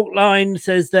 Brookline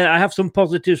says that I have some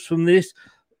positives from this.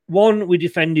 1, we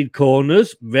defended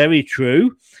corners. Very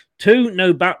true. 2,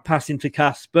 no back passing to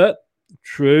Kasper.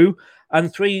 True.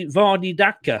 And 3, Vardy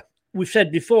Daka. We've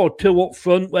said before, 2 up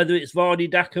front, whether it's Vardy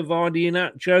Daka, Vardy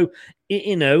Iheanacho,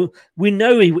 we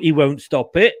know he won't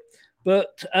stop it,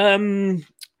 but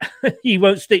he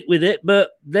won't stick with it.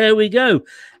 But there we go.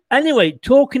 Anyway,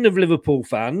 talking of Liverpool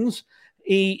fans,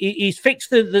 he's fixed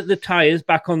the tyres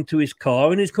back onto his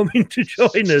car and he's coming to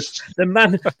join us. The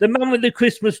man with the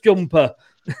Christmas jumper.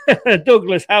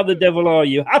 Douglas, how the devil are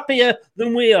you? Happier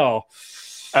than we are.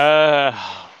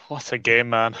 What a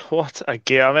game, man! What a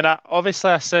game! I mean,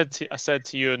 obviously, I said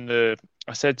to you in the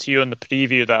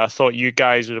preview that I thought you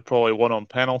guys would have probably won on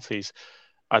penalties.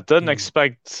 I didn't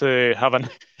expect to have a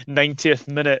 90th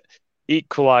minute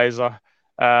equaliser,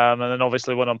 and then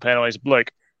obviously won on penalties.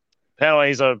 Look,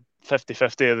 penalties are 50-50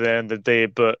 at the end of the day,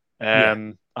 but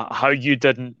how you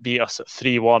didn't beat us at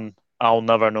 3-1, I'll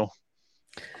never know.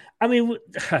 I mean,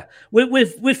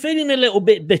 we're feeling a little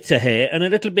bit bitter here and a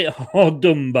little bit hard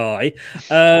done by,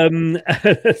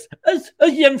 as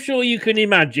I'm sure you can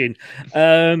imagine.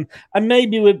 And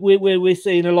maybe we're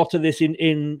seeing a lot of this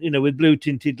in with blue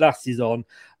tinted glasses on.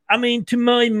 I mean, to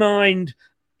my mind,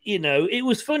 it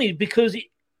was funny because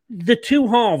the two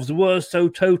halves were so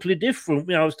totally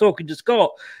different. I was talking to Scott.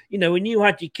 When you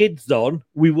had your kids on,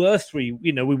 we were we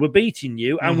were beating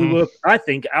you, and we were, I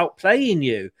think, outplaying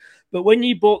you. But when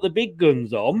you brought the big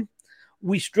guns on,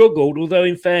 we struggled, although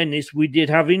in fairness, we did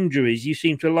have injuries. You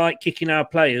seem to like kicking our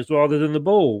players rather than the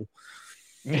ball.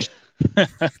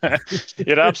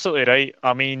 You're absolutely right.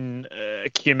 I mean,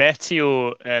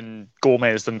 Kimetio and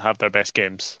Gomez didn't have their best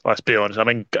games, let's be honest. I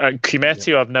mean,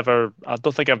 Kimetio, I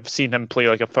don't think I've seen him play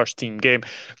like a first-team game.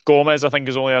 Gomez, I think,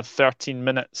 has only had 13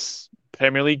 minutes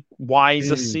Premier League-wise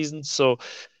this season. So,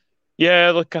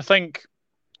 yeah, look, I think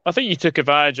you took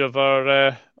advantage of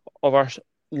our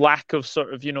lack of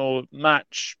sort of,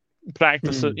 match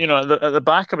practice, at the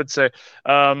back, I would say.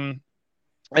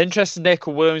 Interested in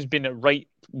Neco Williams being at right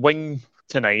wing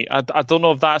tonight. I don't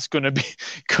know if that's going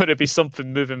to be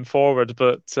something moving forward,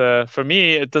 but for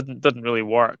me, it didn't really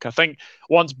work. I think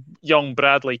once young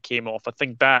Bradley came off, I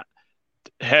think that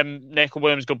Neco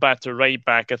Williams go back to right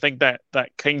back, I think that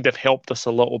kind of helped us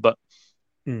a little bit.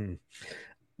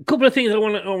 A couple of things I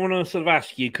want to sort of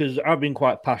ask you, because I've been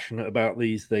quite passionate about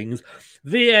these things.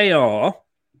 VAR.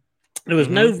 There was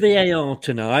no VAR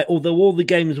tonight, although all the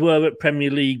games were at Premier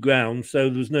League ground,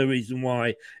 so there's no reason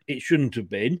why it shouldn't have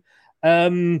been.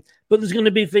 But there's going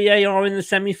to be VAR in the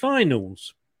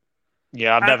semi-finals.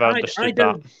 Yeah, I've never understood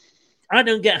that. I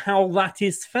don't get how that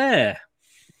is fair.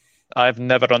 I've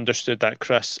never understood that,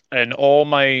 Chris. In all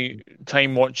my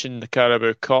time watching the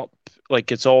Carabao Cup,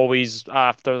 like, it's always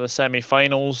after the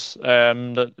semi-finals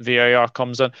that VAR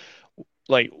comes in.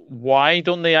 like, why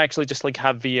don't they actually just like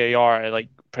have VAR at, like,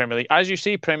 Premier League, as you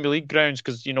say, Premier League grounds?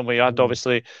 Because we had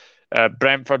obviously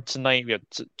Brentford tonight, we had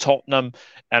Tottenham,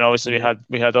 and obviously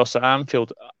we had us at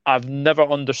Anfield. I've never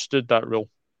understood that rule.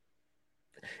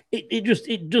 It just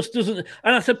doesn't.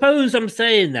 And I suppose I'm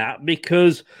saying that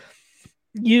because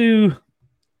you.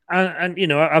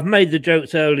 And I've made the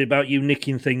jokes earlier about you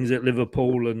nicking things at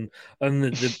Liverpool and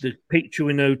the picture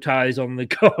with no ties on the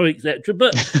car, etc.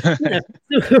 But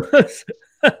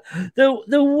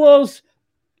there was,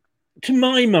 to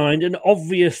my mind, an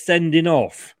obvious sending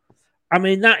off. I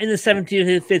mean, that in the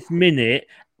 75th minute,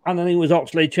 and I think it was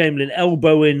Oxlade-Chamberlain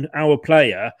elbowing our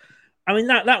player. I mean,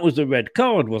 that was a red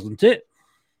card, wasn't it?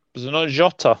 Was it not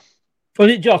Jota?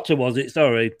 Was it Jota? Was it?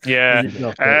 Sorry. Yeah.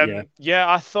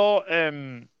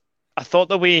 I thought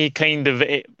the way he kind of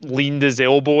leaned his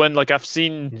elbow in, like I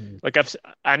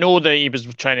know that he was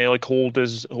trying to like hold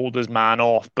his man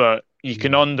off, but you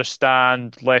can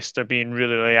understand Leicester being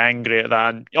really, really angry at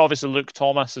that. And obviously Luke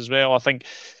Thomas as well. I think,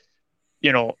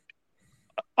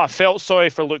 I felt sorry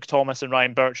for Luke Thomas and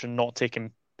Ryan Bertrand not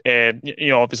taking,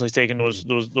 obviously taking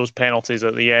those penalties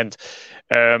at the end.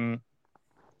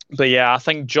 But yeah, I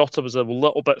think Jota was a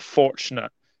little bit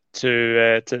fortunate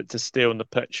to stay on the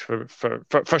pitch for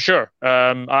sure.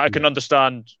 I can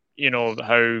understand,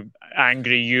 how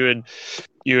angry you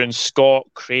and Scott,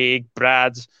 Craig,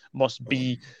 Brad must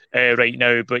be right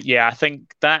now. But yeah, I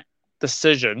think that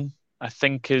decision,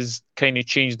 has kind of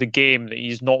changed the game, that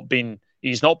he's not been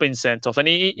sent off, and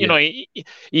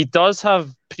he does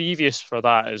have previous for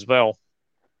that as well.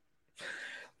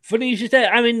 Funny you should say.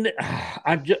 I mean,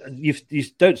 you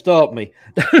don't start me.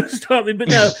 Don't start me. But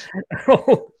no,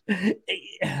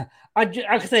 I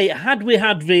can say, had we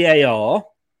had VAR,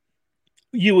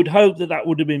 you would hope that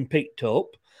would have been picked up.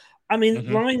 I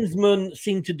mean, linesmen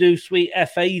seem to do sweet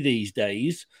FA these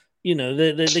days.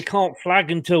 They can't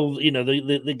flag until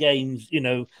the games.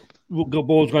 The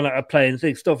ball's gone out of play and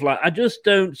things, stuff like. I just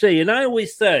don't see. And I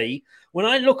always say, when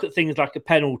I look at things like a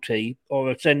penalty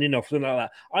or a sending off, something like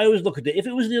that, I always look at it. If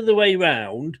it was the other way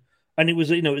round and it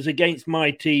was, it was against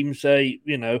my team, say,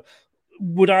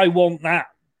 would I want that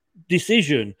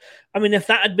decision? I mean, if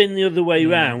that had been the other way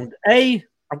round,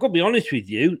 I've got to be honest with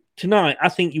you, tonight, I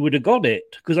think you would have got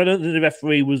it, because I don't think the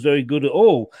referee was very good at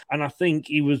all. And I think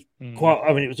he was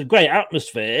it was a great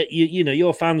atmosphere.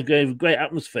 Your fans gave a great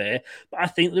atmosphere, but I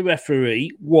think the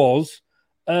referee was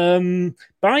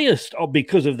biased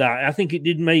because of that. I think it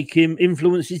did make him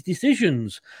influence his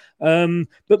decisions.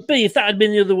 But B, if that had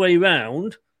been the other way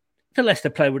round, the Leicester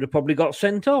player would have probably got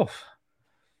sent off.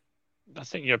 I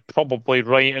think you're probably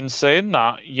right in saying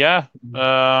that. Yeah.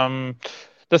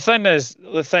 The thing is,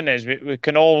 we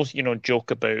can all,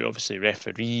 joke about obviously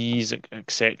referees,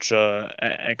 etc.,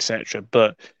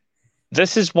 but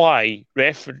this is why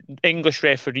English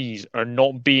referees are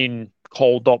not being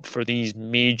called up for these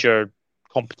major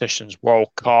competitions, World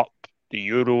Cup, the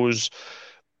Euros.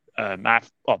 I'm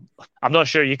not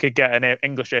sure you could get an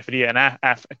English referee in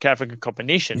African Cup of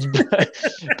Nations, but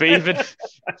even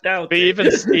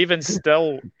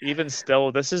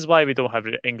still, this is why we don't have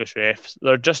English refs.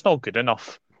 They're just not good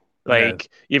enough.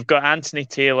 You've got Anthony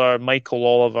Taylor, Michael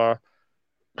Oliver,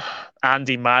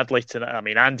 Andy Madley tonight. I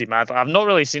mean, Andy Madley. I've not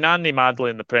really seen Andy Madley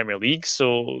in the Premier League,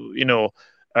 so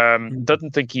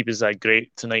didn't think he was that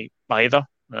great tonight either.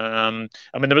 I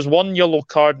mean, there was one yellow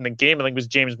card in the game. I think it was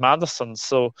James Maddison.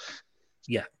 So,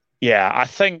 yeah, I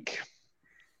think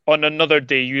on another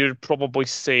day you'd probably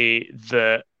say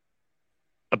that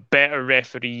a better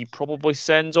referee probably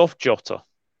sends off Jota.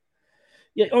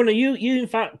 Yeah, you in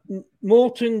fact,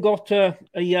 Morton got a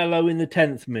yellow in the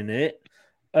 10th minute,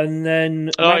 and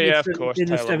then of course, in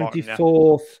the Tyler 74th.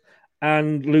 Martin,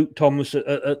 and Luke Thomas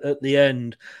at the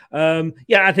end. I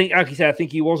think, like you said, I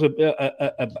think he was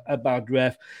a bad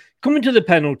ref. Coming to the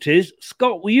penalties,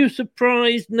 Scott, were you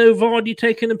surprised no Vardy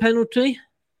taking a penalty?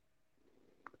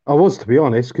 I was, to be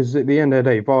honest, because at the end of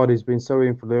the day, Vardy's been so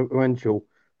influential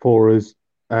for us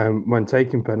when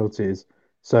taking penalties.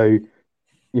 So,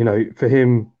 for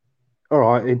him, all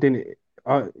right, it didn't.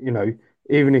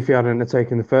 Even if he hadn't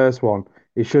taken the first one,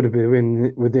 it should have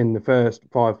been within the first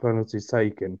 5 penalties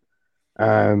taken.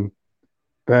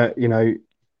 But I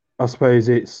suppose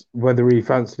it's whether he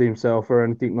fancied himself or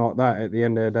anything like that. At the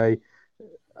end of the day,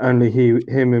 only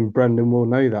him and Brendan will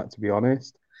know that, to be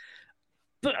honest.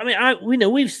 But I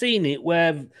mean, we've seen it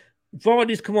where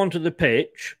Vardy's come onto the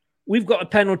pitch. We've got a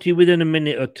penalty within a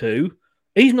minute or two.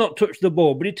 He's not touched the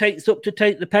ball, but he takes up to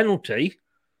take the penalty,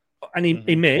 and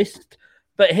he missed.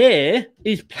 But here,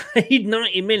 he's played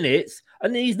 90 minutes,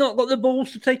 and he's not got the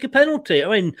balls to take a penalty. I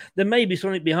mean, there may be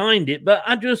something behind it, but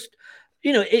I just,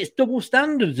 it's double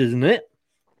standards, isn't it?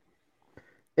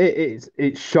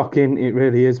 It's shocking. It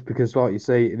really is because, like you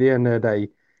say, at the end of the day,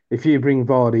 if you bring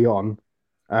Vardy on,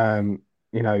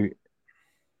 you know,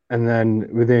 and then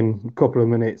within a couple of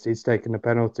minutes he's taken a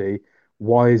penalty,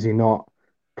 why is he not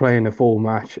playing a full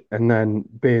match and then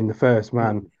being the first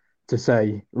man to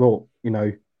say, look, you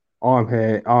know, I'm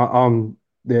here, I'm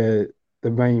the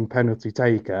main penalty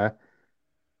taker.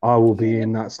 I will be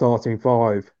in that starting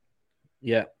five.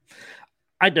 Yeah.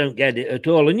 I don't get it at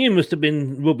all. And you must have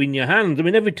been rubbing your hands. I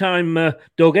mean, every time,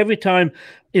 Doug,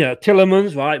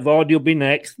 Tillemans, right, Vardy will be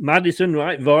next. Maddison,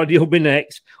 right, Vardy will be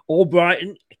next.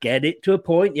 Albrighton, get it to a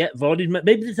point. Yeah, Vardy,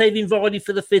 maybe they're saving Vardy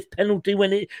for the fifth penalty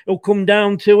when it'll come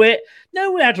down to it.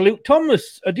 No, we had Luke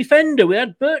Thomas, a defender. We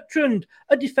had Bertrand,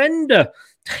 a defender,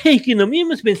 taking them. You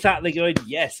must have been sat there going,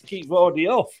 yes, keep Vardy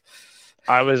off.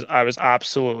 I was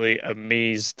absolutely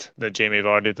amazed that Jamie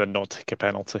Vardy did not take a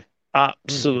penalty.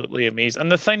 Absolutely amazed. And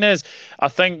the thing is, I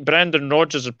think Brendan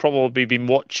Rodgers had probably been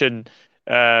watching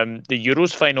the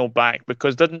Euros final back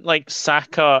because didn't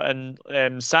Saka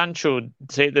and Sancho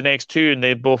take the next two and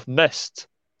they both missed.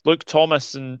 Luke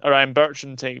Thomas and Ryan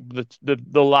Bertrand take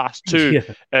the last two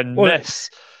and miss.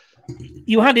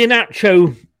 You had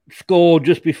Iheanacho score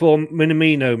just before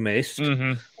Minamino missed.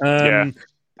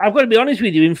 I've got to be honest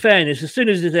with you, in fairness, as soon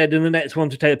as they said and the next one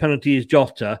to take a penalty is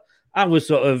Jota, I was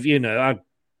sort of, I'd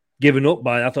given up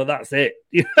by it. I thought, that's it.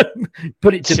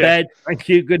 Put it to bed. Thank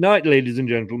you. Good night, ladies and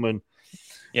gentlemen.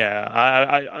 Yeah,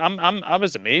 I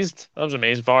was amazed. I was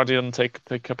amazed Vardy didn't take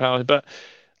a penalty, but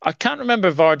I can't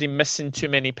remember Vardy missing too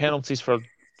many penalties for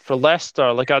Leicester.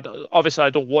 Obviously I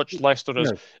don't watch Leicester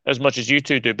as much as you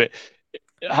two do, but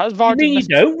has Vardy? You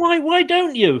don't? Why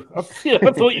don't you? I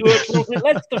thought you were a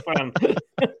Leicester fan.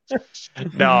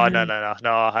 No.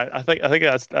 I think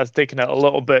that's taking it a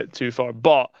little bit too far,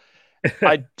 but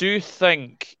I do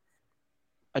think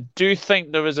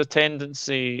there is a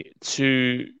tendency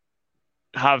to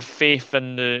have faith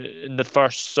in the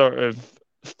first sort of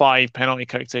 5 penalty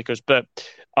kick takers. But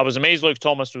I was amazed Luke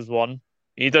Thomas was one.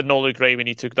 He did not look great when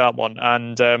he took that one,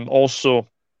 and also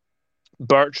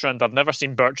Bertrand. I've never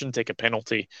seen Bertrand take a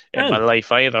penalty in my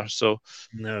life either. So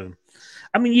no,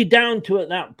 I mean you're down to at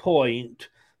that point.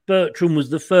 Bertrand was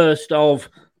the first of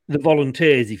the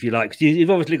volunteers, if you like. So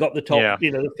you've obviously got the top,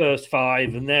 the first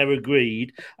 5, and they're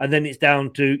agreed, and then it's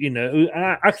down to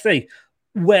I say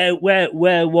where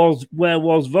was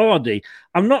Vardy?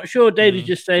 I'm not sure. David's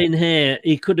just saying here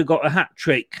he could have got a hat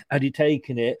trick had he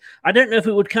taken it. I don't know if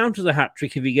it would count as a hat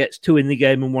trick if he gets 2 in the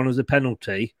game and 1 as a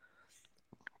penalty.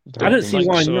 I don't see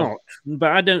why not,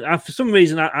 but I don't. For some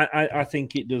reason, I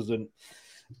think it doesn't.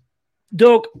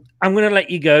 Doug, I'm going to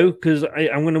let you go because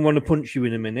I'm going to want to punch you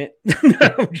in a minute.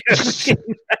 No, I'm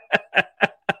joking.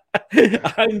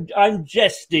 I'm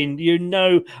jesting.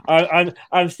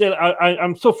 I'm still.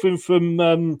 I'm suffering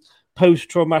from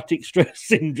post-traumatic stress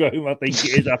syndrome. I think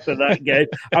it is after that game.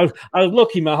 I was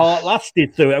lucky my heart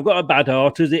lasted through it. I've got a bad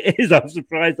heart as it is. I'm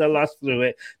surprised I last through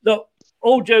it. Look,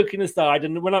 all joking aside,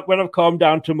 and when I've calmed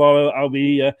down tomorrow, I'll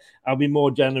be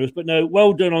more generous. But no,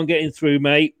 well done on getting through,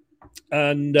 mate.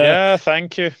 And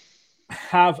thank you.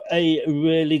 Have a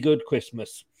really good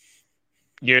Christmas.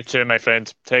 You too, my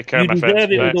friend. Take care, my friend. You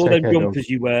deserve it with all them jumpers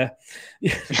you wear.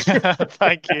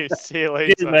 Thank you. See you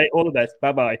later. Cheers, mate. All the best.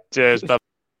 Bye-bye. Cheers. Bye.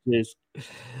 Cheers.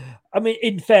 I mean,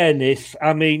 in fairness,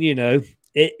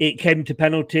 it came to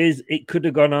penalties. It could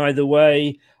have gone either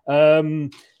way.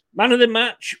 Man of the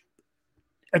match.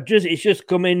 It's just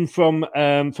come in from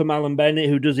Alan Bennett,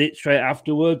 who does it straight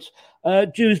afterwards.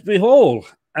 Dewsbury Hall,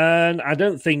 and I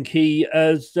don't think he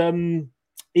has.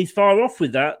 He's far off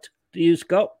with that. Do you,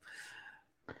 Scott?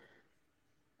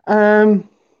 I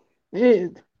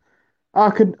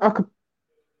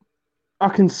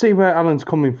can see where Alan's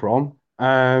coming from.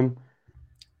 I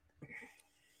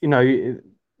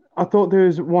thought there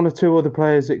was 1 or 2 other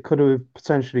players that could have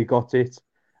potentially got it.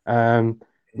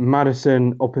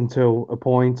 Maddison up until a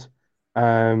point,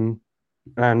 and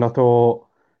I thought,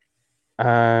 he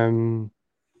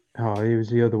was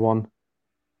the other one.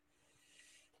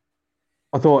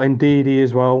 I thought Ndidi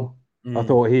as well. I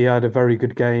thought he had a very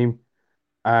good game.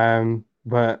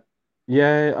 But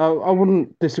yeah, I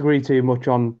wouldn't disagree too much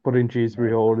on putting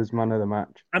Dewsbury Hall as man of the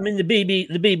match. I mean, the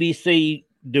BBC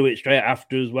do it straight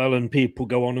after as well, and people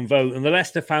go on and vote. And the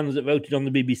Leicester fans that voted on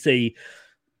the BBC,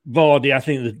 Vardy, I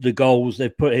think the goals,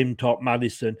 they've put him top,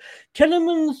 Maddison.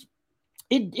 Tillemans,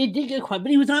 it did get quite, but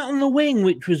he was out on the wing,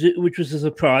 which was a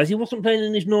surprise. He wasn't playing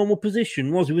in his normal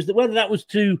position, was he? Whether that was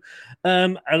to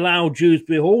allow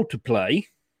Dewsbury Hall to play.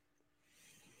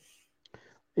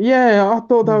 Yeah, I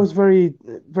thought that was very,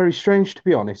 very strange, to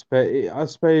be honest. But I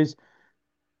suppose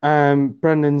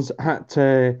Brendan's had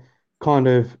to kind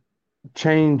of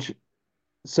change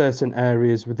certain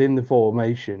areas within the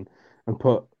formation and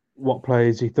put what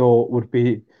players he thought would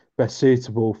be best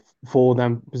suitable for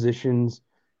them positions.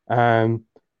 And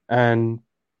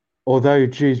although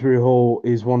Dewsbury Hall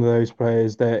is one of those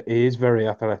players that he is very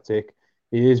athletic,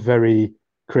 he is very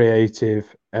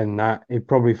creative, and that he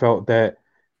probably felt that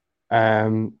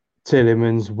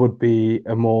Tielemans would be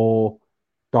a more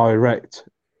direct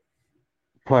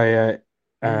player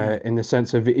in the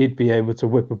sense of he'd be able to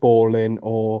whip a ball in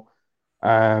or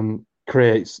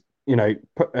creates,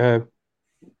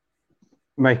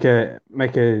 make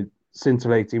a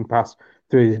scintillating pass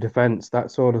through the defence,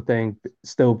 that sort of thing,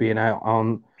 still being out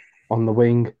on the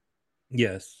wing.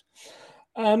 Yes.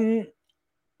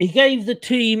 He gave the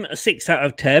team a 6 out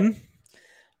of 10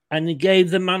 and he gave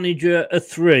the manager a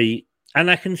 3. And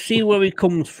I can see where he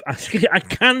comes. I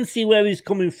can see where he's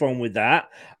coming from with that.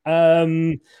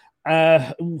 Would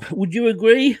you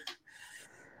agree?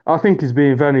 I think he's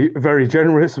being very, very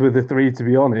generous with the 3, to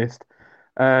be honest.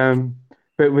 But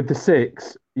with the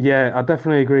 6, yeah, I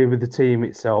definitely agree with the team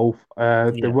itself.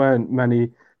 There weren't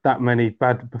that many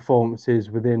bad performances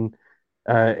within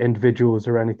individuals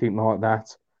or anything like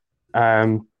that.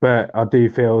 But I do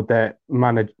feel that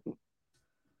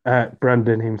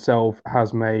Brendan himself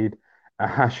has made a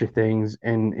hash of things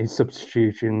in his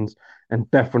substitutions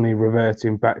and definitely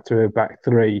reverting back to a back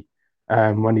 3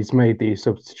 when he's made these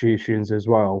substitutions as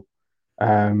well.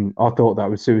 I thought that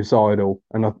was suicidal.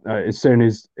 And as soon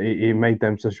as he made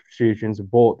them substitutions and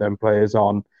brought them players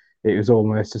on, it was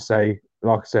almost to say,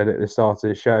 like I said at the start of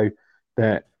the show,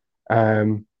 that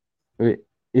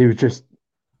he was just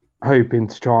hoping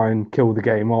to try and kill the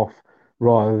game off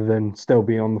rather than still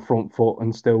be on the front foot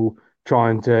and still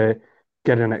trying to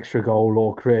get an extra goal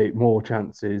or create more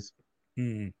chances.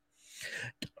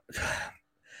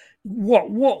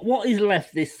 What is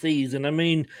left this season? I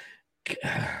mean,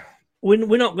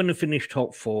 we're not going to finish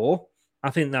top 4. I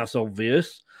think that's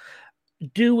obvious.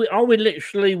 Are we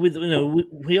literally with,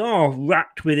 we are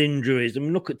racked with injuries. I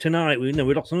mean, look at tonight, we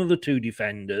lost another 2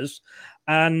 defenders.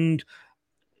 And,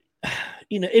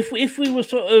 if we were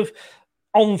sort of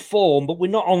on form, but we're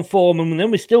not on form, and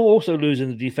then we're still also losing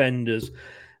the defenders,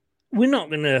 we're not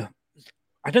going to,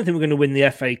 I don't think we're going to win the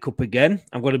FA Cup again.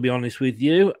 I've got to be honest with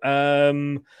you.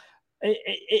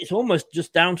 It's almost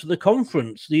just down to the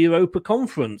conference, the Europa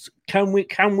Conference. Can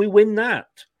we win that?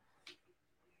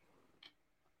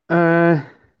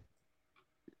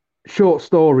 Short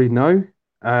story, no.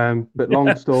 But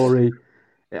long story,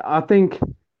 I think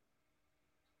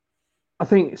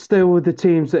still with the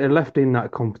teams that are left in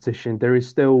that competition, there is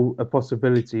still a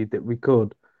possibility that we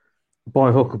could,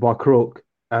 by hook or by crook,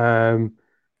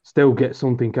 still get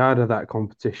something out of that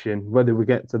competition, whether we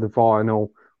get to the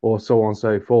final or so on and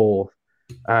so forth.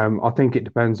 I think it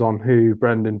depends on who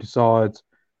Brendan decides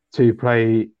to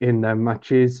play in their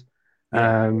matches.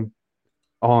 And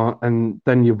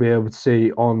then you'll be able to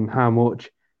see on how much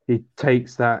he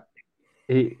takes that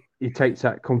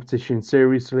competition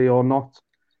seriously or not.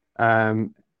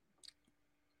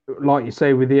 Like you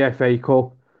say with the FA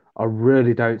Cup, I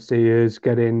really don't see us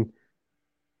getting,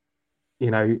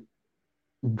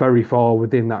 very far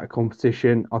within that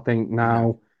competition. I think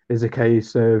now is a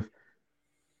case of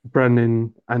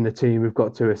Brendan and the team have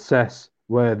got to assess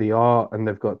where they are, and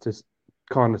they've got to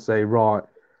kind of say, right,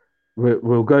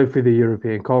 we'll go for the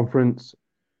European Conference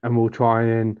and we'll try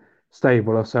and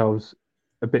stable ourselves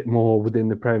a bit more within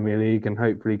the Premier League and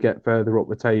hopefully get further up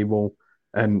the table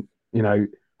and,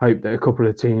 hope that a couple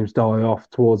of teams die off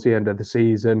towards the end of the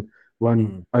season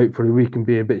when hopefully we can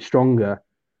be a bit stronger.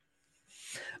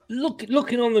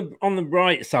 Looking on the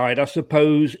bright side, I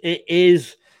suppose it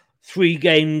is 3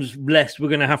 games less we're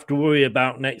going to have to worry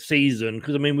about next season.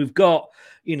 Because, I mean, we've got,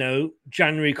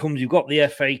 January comes, you've got the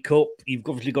FA Cup, you've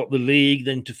obviously got the league,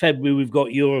 then to February we've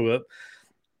got Europe.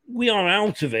 We are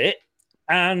out of it.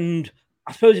 And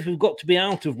I suppose if we've got to be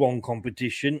out of one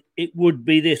competition, it would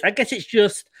be this. I guess it's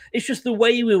just the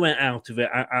way we went out of it.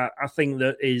 I think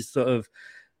that is sort of,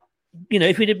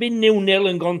 if we'd have been 0-0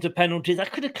 and gone to penalties, I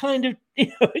could have kind of,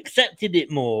 accepted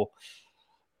it more.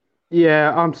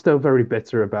 Yeah, I'm still very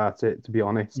bitter about it, to be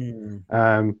honest.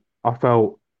 I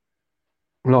felt,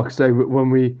 like I say,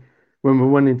 when we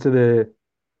went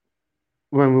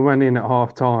in at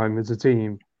half time as a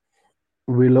team,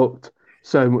 we looked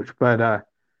so much better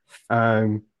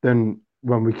than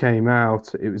when we came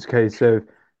out. It was a case of,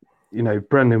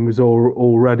 Brendan was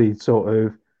already sort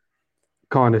of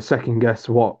kind of second guess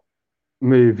what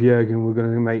move Jurgen were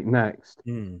going to make next.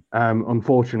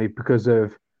 Unfortunately, because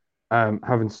of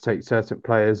having to take certain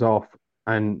players off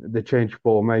and the change of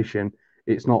formation,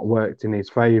 it's not worked in his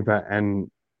favour. And,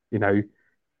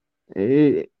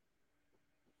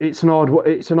 it's an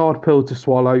hard pill to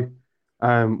swallow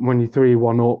when you're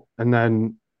 3-1 up, and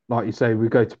then, like you say, we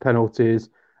go to penalties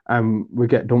and we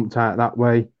get dumped out that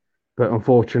way. But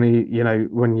unfortunately,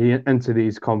 when you enter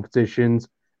these competitions,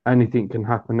 anything can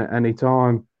happen at any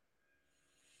time.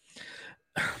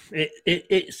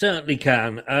 It certainly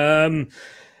can.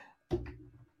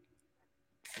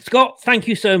 Scott, thank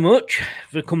you so much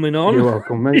for coming on. You're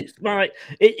welcome, mate.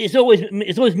 It's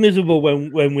always miserable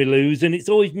when we lose, and it's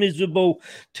always miserable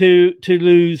to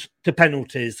lose to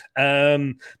penalties.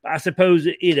 But I suppose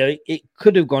it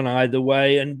could have gone either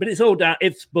way, but it's all down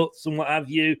ifs, buts, and what have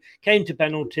you. Came to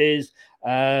penalties.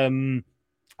 I mean,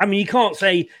 you can't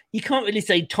really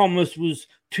say Thomas was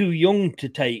too young to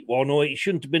take one, or he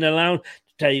shouldn't have been allowed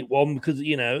to take one because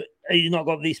he's not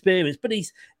got the experience. But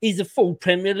he's a full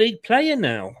Premier League player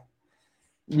now.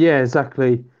 Yeah,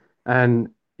 exactly. And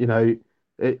I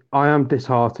am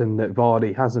disheartened that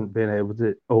Vardy hasn't been able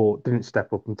to, or didn't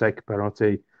step up and take a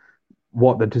penalty.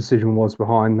 What the decision was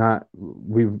behind that,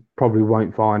 we probably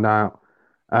won't find out.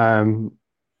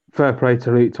 Fair play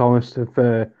to Luke Thomas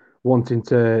for wanting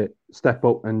to step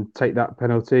up and take that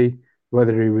penalty,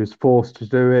 whether he was forced to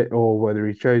do it or whether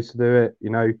he chose to do it.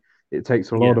 It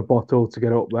takes a lot of bottle to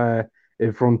get up there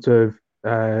in front of,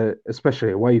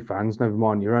 especially away fans, never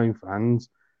mind your own fans,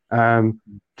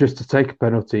 just to take a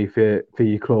penalty for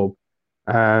your club.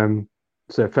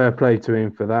 So fair play to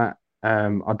him for that.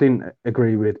 I didn't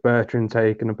agree with Bertrand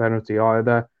taking a penalty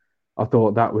either. I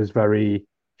thought that was very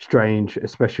strange,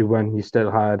 especially when you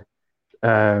still had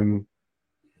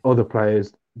other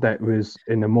players that was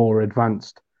in a more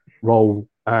advanced role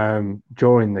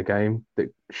during the game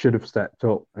that should have stepped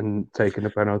up and taken a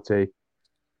penalty.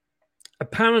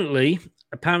 Apparently,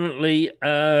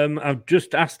 I've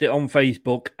just asked it on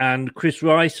Facebook, and Chris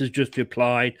Rice has just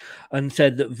replied and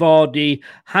said that Vardy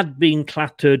had been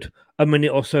clattered a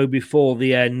minute or so before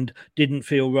the end, didn't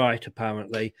feel right,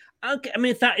 apparently. Okay, I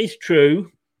mean, if that is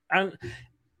true, and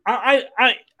I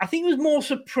think he was more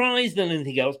surprised than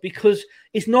anything else because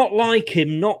it's not like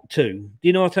him not to. Do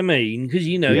you know what I mean? Because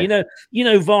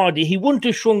Vardy, he wouldn't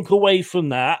have shrunk away from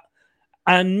that.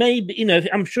 And maybe,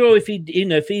 I'm sure if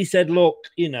he said, look,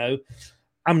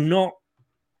 I'm not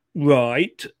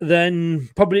right, then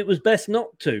probably it was best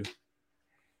not to.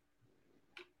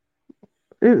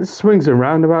 It swings and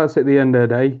roundabouts at the end of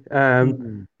the day.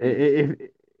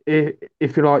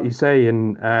 If you like you say,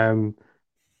 and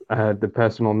the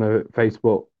person on the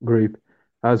Facebook group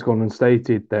has gone and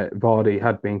stated that Vardy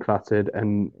had been clattered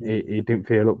and he didn't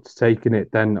feel up to taking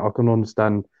it, then I can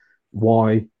understand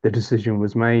why the decision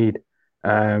was made.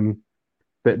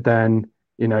 But then,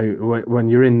 when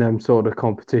you're in them sort of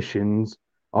competitions,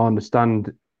 I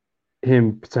understand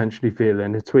him potentially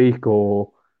feeling a tweak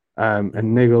or a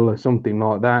niggle or something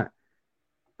like that.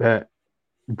 But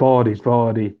Vardy's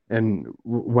Vardy, and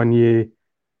when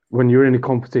you're in a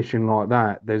competition like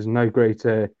that, there's no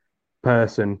greater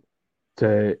person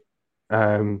to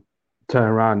turn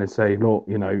around and say, look,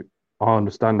 I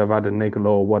understand I've had a niggle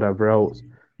or whatever else,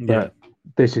 but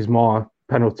this is my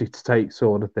penalty to take,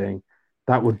 sort of thing.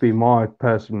 That would be my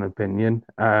personal opinion.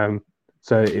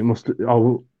 So it must.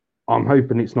 I'm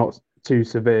hoping it's not too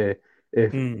severe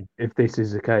if this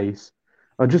is the case.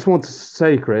 I just want to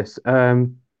say, Chris,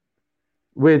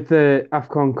 with the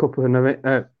African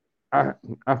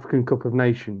Cup of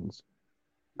Nations,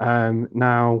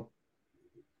 now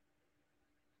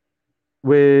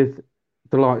with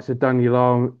the likes of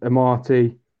Daniel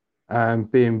Amati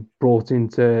being brought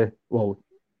into,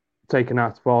 taken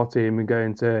out of our team and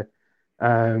going to,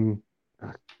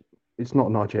 it's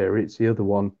not Nigeria, it's the other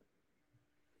one.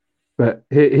 But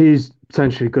he's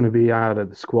potentially going to be out of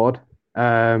the squad.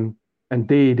 And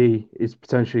Didi is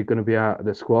potentially going to be out of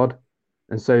the squad.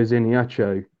 And so is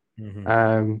Iheanacho.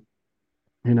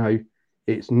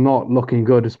 It's not looking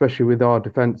good, especially with our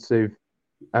defensive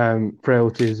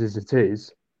frailties as it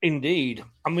is. Indeed.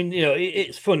 I mean,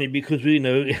 it's funny because we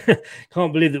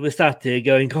can't believe that we're sat here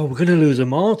going, we're going to lose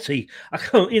Amati. I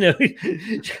can't,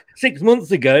 6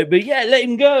 months ago, but let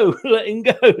him go.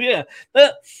 Yeah.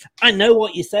 But I know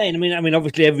what you're saying. I mean,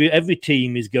 obviously every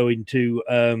team is going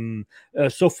to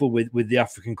suffer with the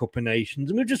African Cup of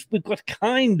Nations. And we've got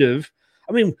kind of,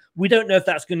 we don't know if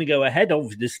that's going to go ahead.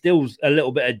 Obviously, there's still a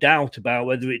little bit of doubt about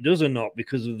whether it does or not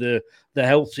because of the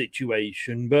health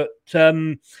situation. But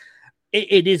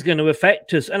it is going to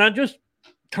affect us. And I just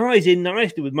ties in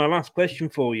nicely with my last question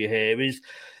for you here is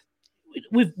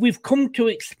we've come to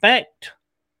expect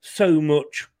so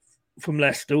much from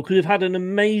Leicester because we've had an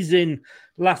amazing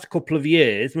last couple of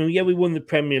years. We won the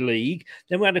Premier League.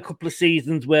 Then we had a couple of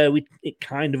seasons where it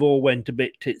kind of all went a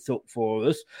bit tits up for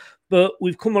us. But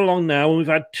we've come along now and we've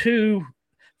had two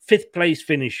fifth place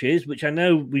finishes, which I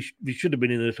know we should have been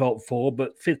in the top 4,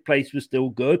 but fifth place was still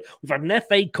good. We've had an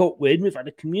FA Cup win. We've had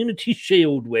a Community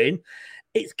Shield win.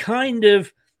 It's kind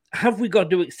of, have we got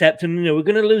to accept? And, we're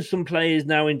going to lose some players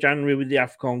now in January with the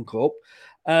AFCON Cup.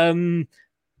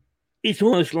 It's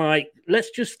almost like,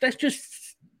 let's just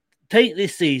take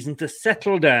this season to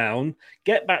settle down,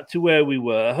 get back to where we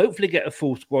were, hopefully get a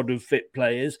full squad of fit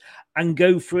players and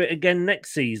go for it again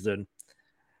next season.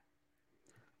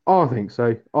 I think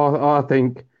so. I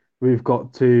think we've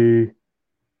got to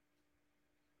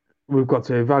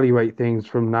evaluate things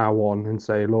from now on and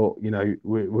say, look,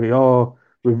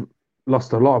 we've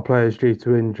lost a lot of players due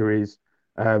to injuries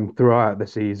throughout the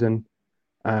season.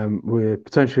 We're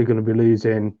potentially going to be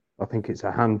losing, I think it's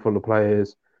a handful of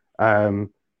players to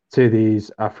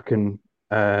these African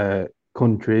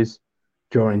countries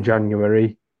during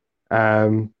January.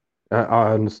 I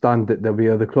understand that there'll be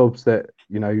other clubs that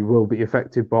will be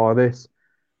affected by this,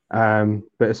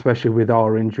 but especially with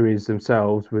our injuries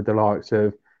themselves, with the likes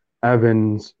of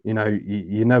Evans, you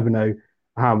never know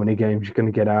how many games you're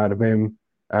going to get out of him.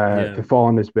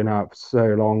 Fofana's been out for so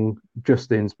long.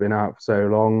 Justin's been out for so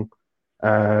long.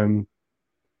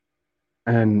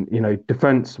 And,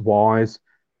 defence-wise,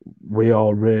 we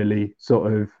are really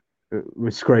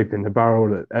we're scraping the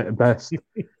barrel at best.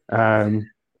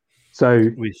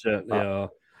 So we certainly are.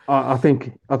 I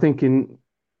think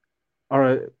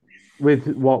with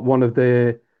what one of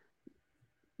the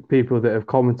people that have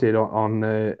commented on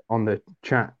the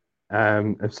chat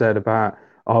have said about,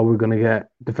 we're going to get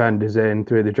defenders in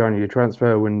through the January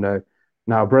transfer window.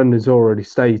 Now, Brendan's already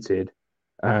stated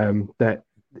that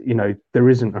there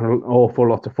isn't an awful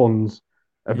lot of funds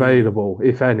available,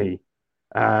 if any.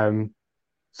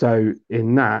 So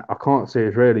in that, I can't see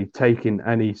us really taking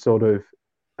any sort of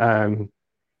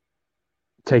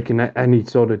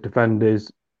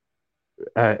defenders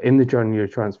in the January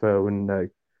transfer window.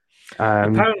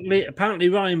 Apparently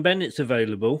Ryan Bennett's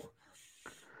available.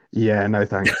 Yeah, no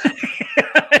thanks.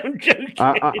 I'm joking.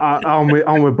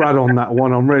 I'm with Brad on that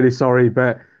one. I'm really sorry,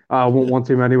 but I won't want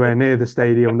him anywhere near the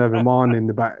stadium, never mind in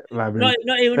the back 11.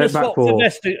 Not even a swap for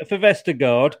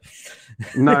Vestergaard.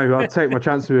 No, I'd take my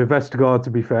chances with Vestergaard, to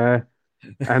be fair,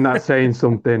 and that's saying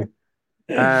something.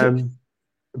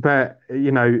 But,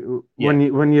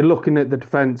 when you're looking at the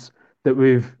defence that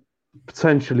we've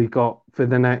potentially got for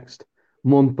the next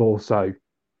month or so,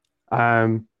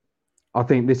 I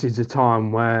think this is a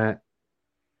time where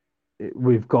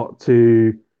we've got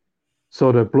to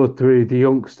sort of blood through the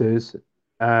youngsters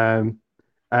and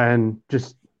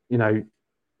just,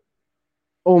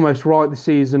 almost write the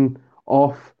season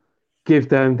off, give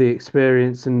them the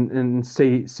experience and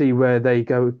see where they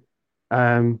go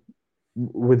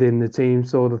within the team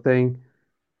sort of thing.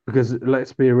 Because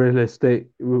let's be realistic,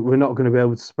 we're not going to be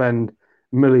able to spend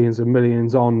millions and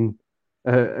millions on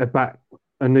a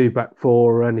new back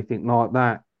four or anything like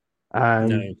that.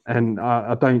 No. And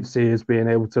I don't see us being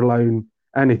able to loan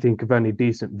anything of any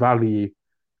decent value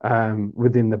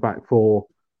within the back four.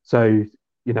 So,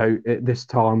 at this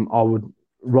time, I would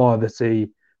rather see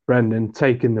Brendan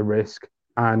taking the risk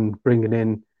and bringing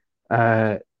in,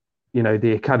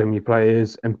 the academy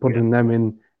players and putting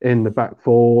them in the back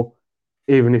four,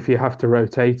 even if you have to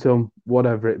rotate them,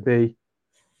 whatever it be.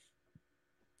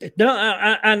 No,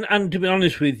 and to be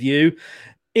honest with you,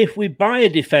 if we buy a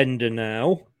defender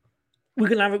now, we're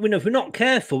going to have, if we're not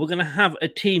careful, we're going to have a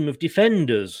team of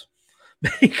defenders.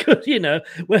 Because,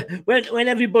 when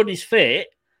everybody's fit,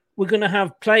 we're going to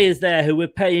have players there who we're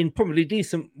paying probably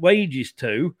decent wages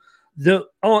to that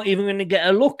aren't even going to get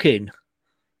a look in.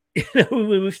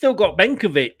 We've still got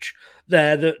Benkovic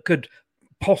there that could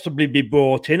possibly be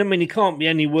brought in. I mean, he can't be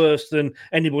any worse than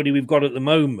anybody we've got at the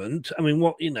moment. I mean,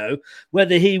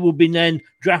 whether he will be then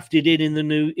drafted in the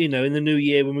new, in the new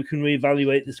year when we can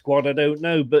reevaluate the squad, I don't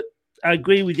know. But I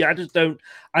agree with you. I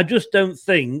just don't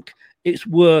think it's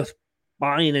worth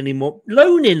buying anymore.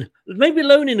 Maybe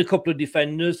loaning a couple of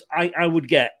defenders, I would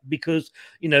get, because,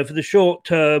 for the short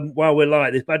term while we're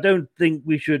like this, but I don't think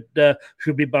we should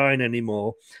be buying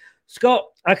anymore. Scott,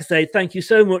 like I say, thank you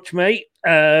so much, mate.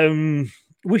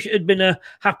 Wish it had been a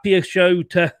happier show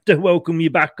to welcome you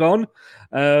back on.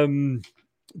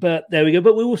 But there we go.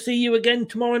 But we will see you again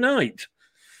tomorrow night.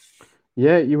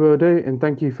 Yeah, you will do. And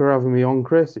thank you for having me on,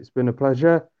 Chris. It's been a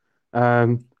pleasure.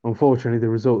 Unfortunately, the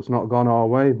result's not gone our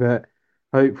way, but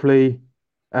hopefully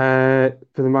for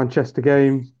the Manchester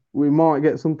game, we might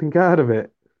get something out of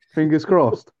it. Fingers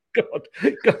crossed. God.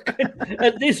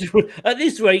 At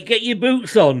this rate, get your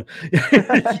boots on.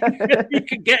 You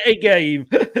can get a game.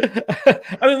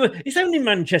 I mean, it's only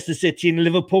Manchester City and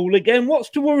Liverpool again. What's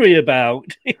to worry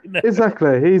about?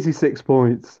 Exactly. Easy 6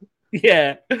 points.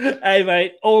 Yeah. Hey,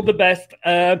 mate, all the best.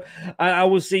 And I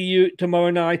will see you tomorrow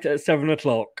night at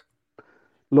 7:00.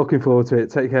 Looking forward to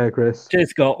it. Take care, Chris.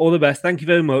 Cheers, Scott. All the best. Thank you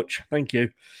very much. Thank you.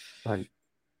 Thanks.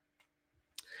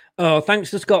 Oh, thanks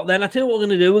to Scott. Then I tell you what we're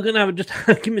going to do. We're going to have just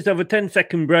give myself a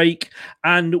 10-second break,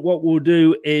 and what we'll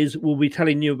do is we'll be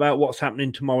telling you about what's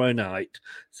happening tomorrow night.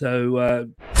 So,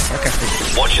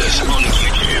 watch us on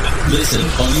YouTube, listen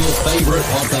on your favourite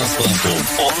podcast platform,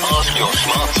 or ask your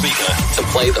smart speaker to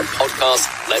play the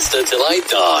podcast Leicester Till I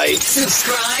Die.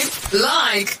 Subscribe,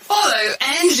 like, follow,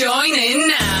 and join in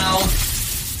now.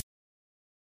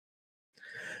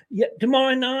 Yeah,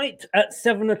 tomorrow night at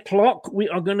 7:00, we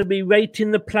are going to be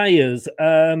rating the players.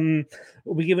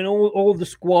 We'll be giving all the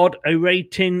squad a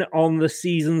rating on the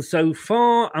season so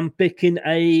far and picking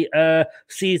a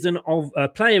season of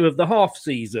player of the half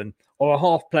season, or a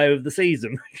half player of the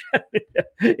season,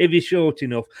 if he's short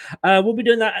enough. We'll be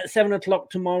doing that at 7:00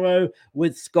 tomorrow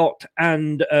with Scott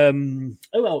and who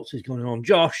else is going on?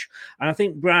 Josh. And I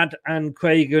think Brad and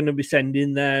Craig are going to be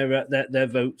sending their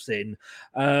votes in.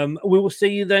 We will see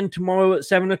you then tomorrow at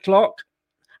 7:00.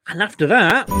 And after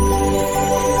that...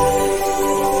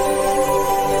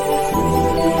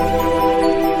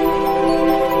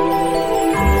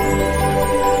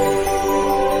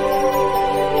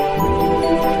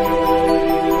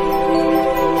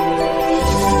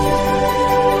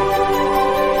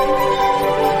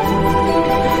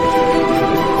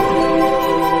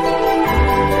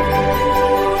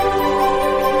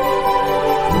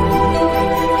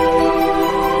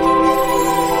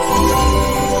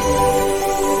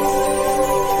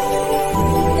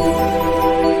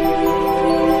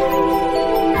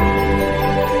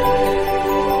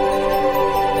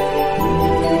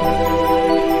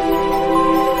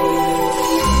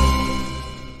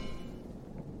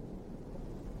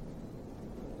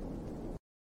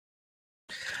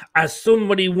 as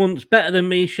somebody once better than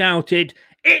me shouted,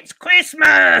 "It's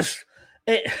Christmas!"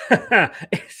 It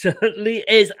certainly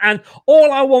is. And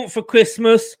all I want for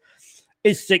Christmas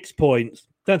is 6 points.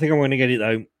 Don't think I'm going to get it,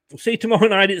 though. We'll see you tomorrow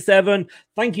night at 7.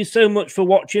 Thank you so much for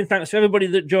watching. Thanks for everybody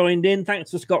that joined in. Thanks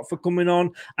to Scott for coming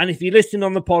on. And if you're listening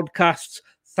on the podcasts,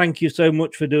 thank you so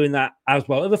much for doing that as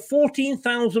well. Over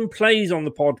 14,000 plays on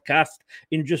the podcast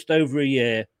in just over a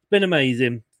year. It's been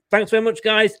amazing. Thanks very much,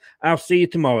 guys. I'll see you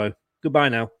tomorrow. Goodbye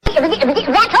now.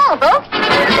 That's all, folks.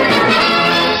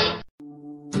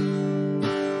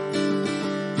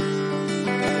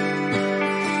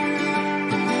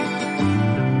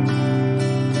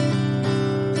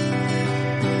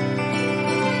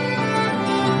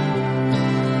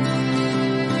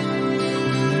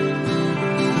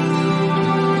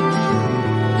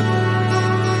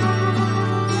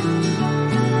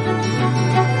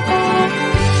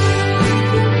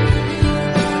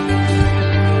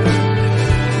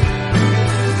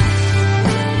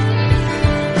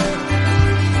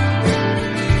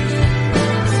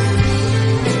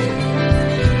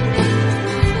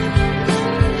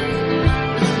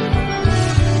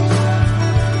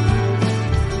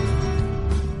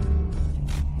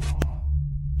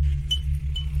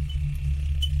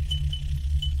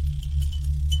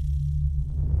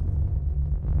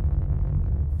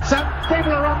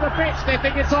 People are on the pitch, they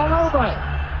think it's all over.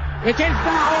 It is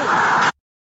now.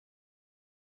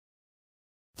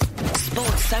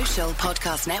 Sports Social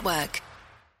Podcast Network.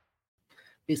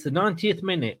 It's the 90th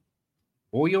minute.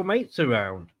 All your mates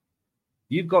around.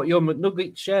 You've got your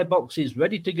McNugget share boxes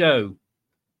ready to go.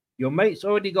 Your mates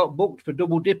already got booked for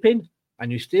double dipping, and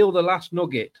you steal the last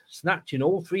nugget, snatching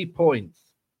all 3 points.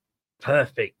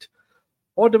 Perfect.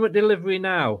 Order McDelivery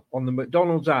now on the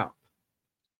McDonald's app.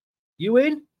 You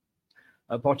in?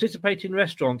 At participating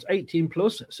restaurants, 18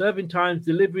 plus, serving times,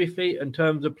 delivery fee and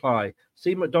terms apply.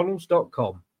 See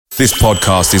mcdonalds.com. This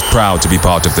podcast is proud to be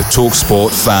part of the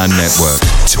TalkSport Fan Network.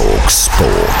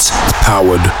 TalkSport.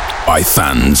 Powered by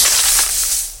fans.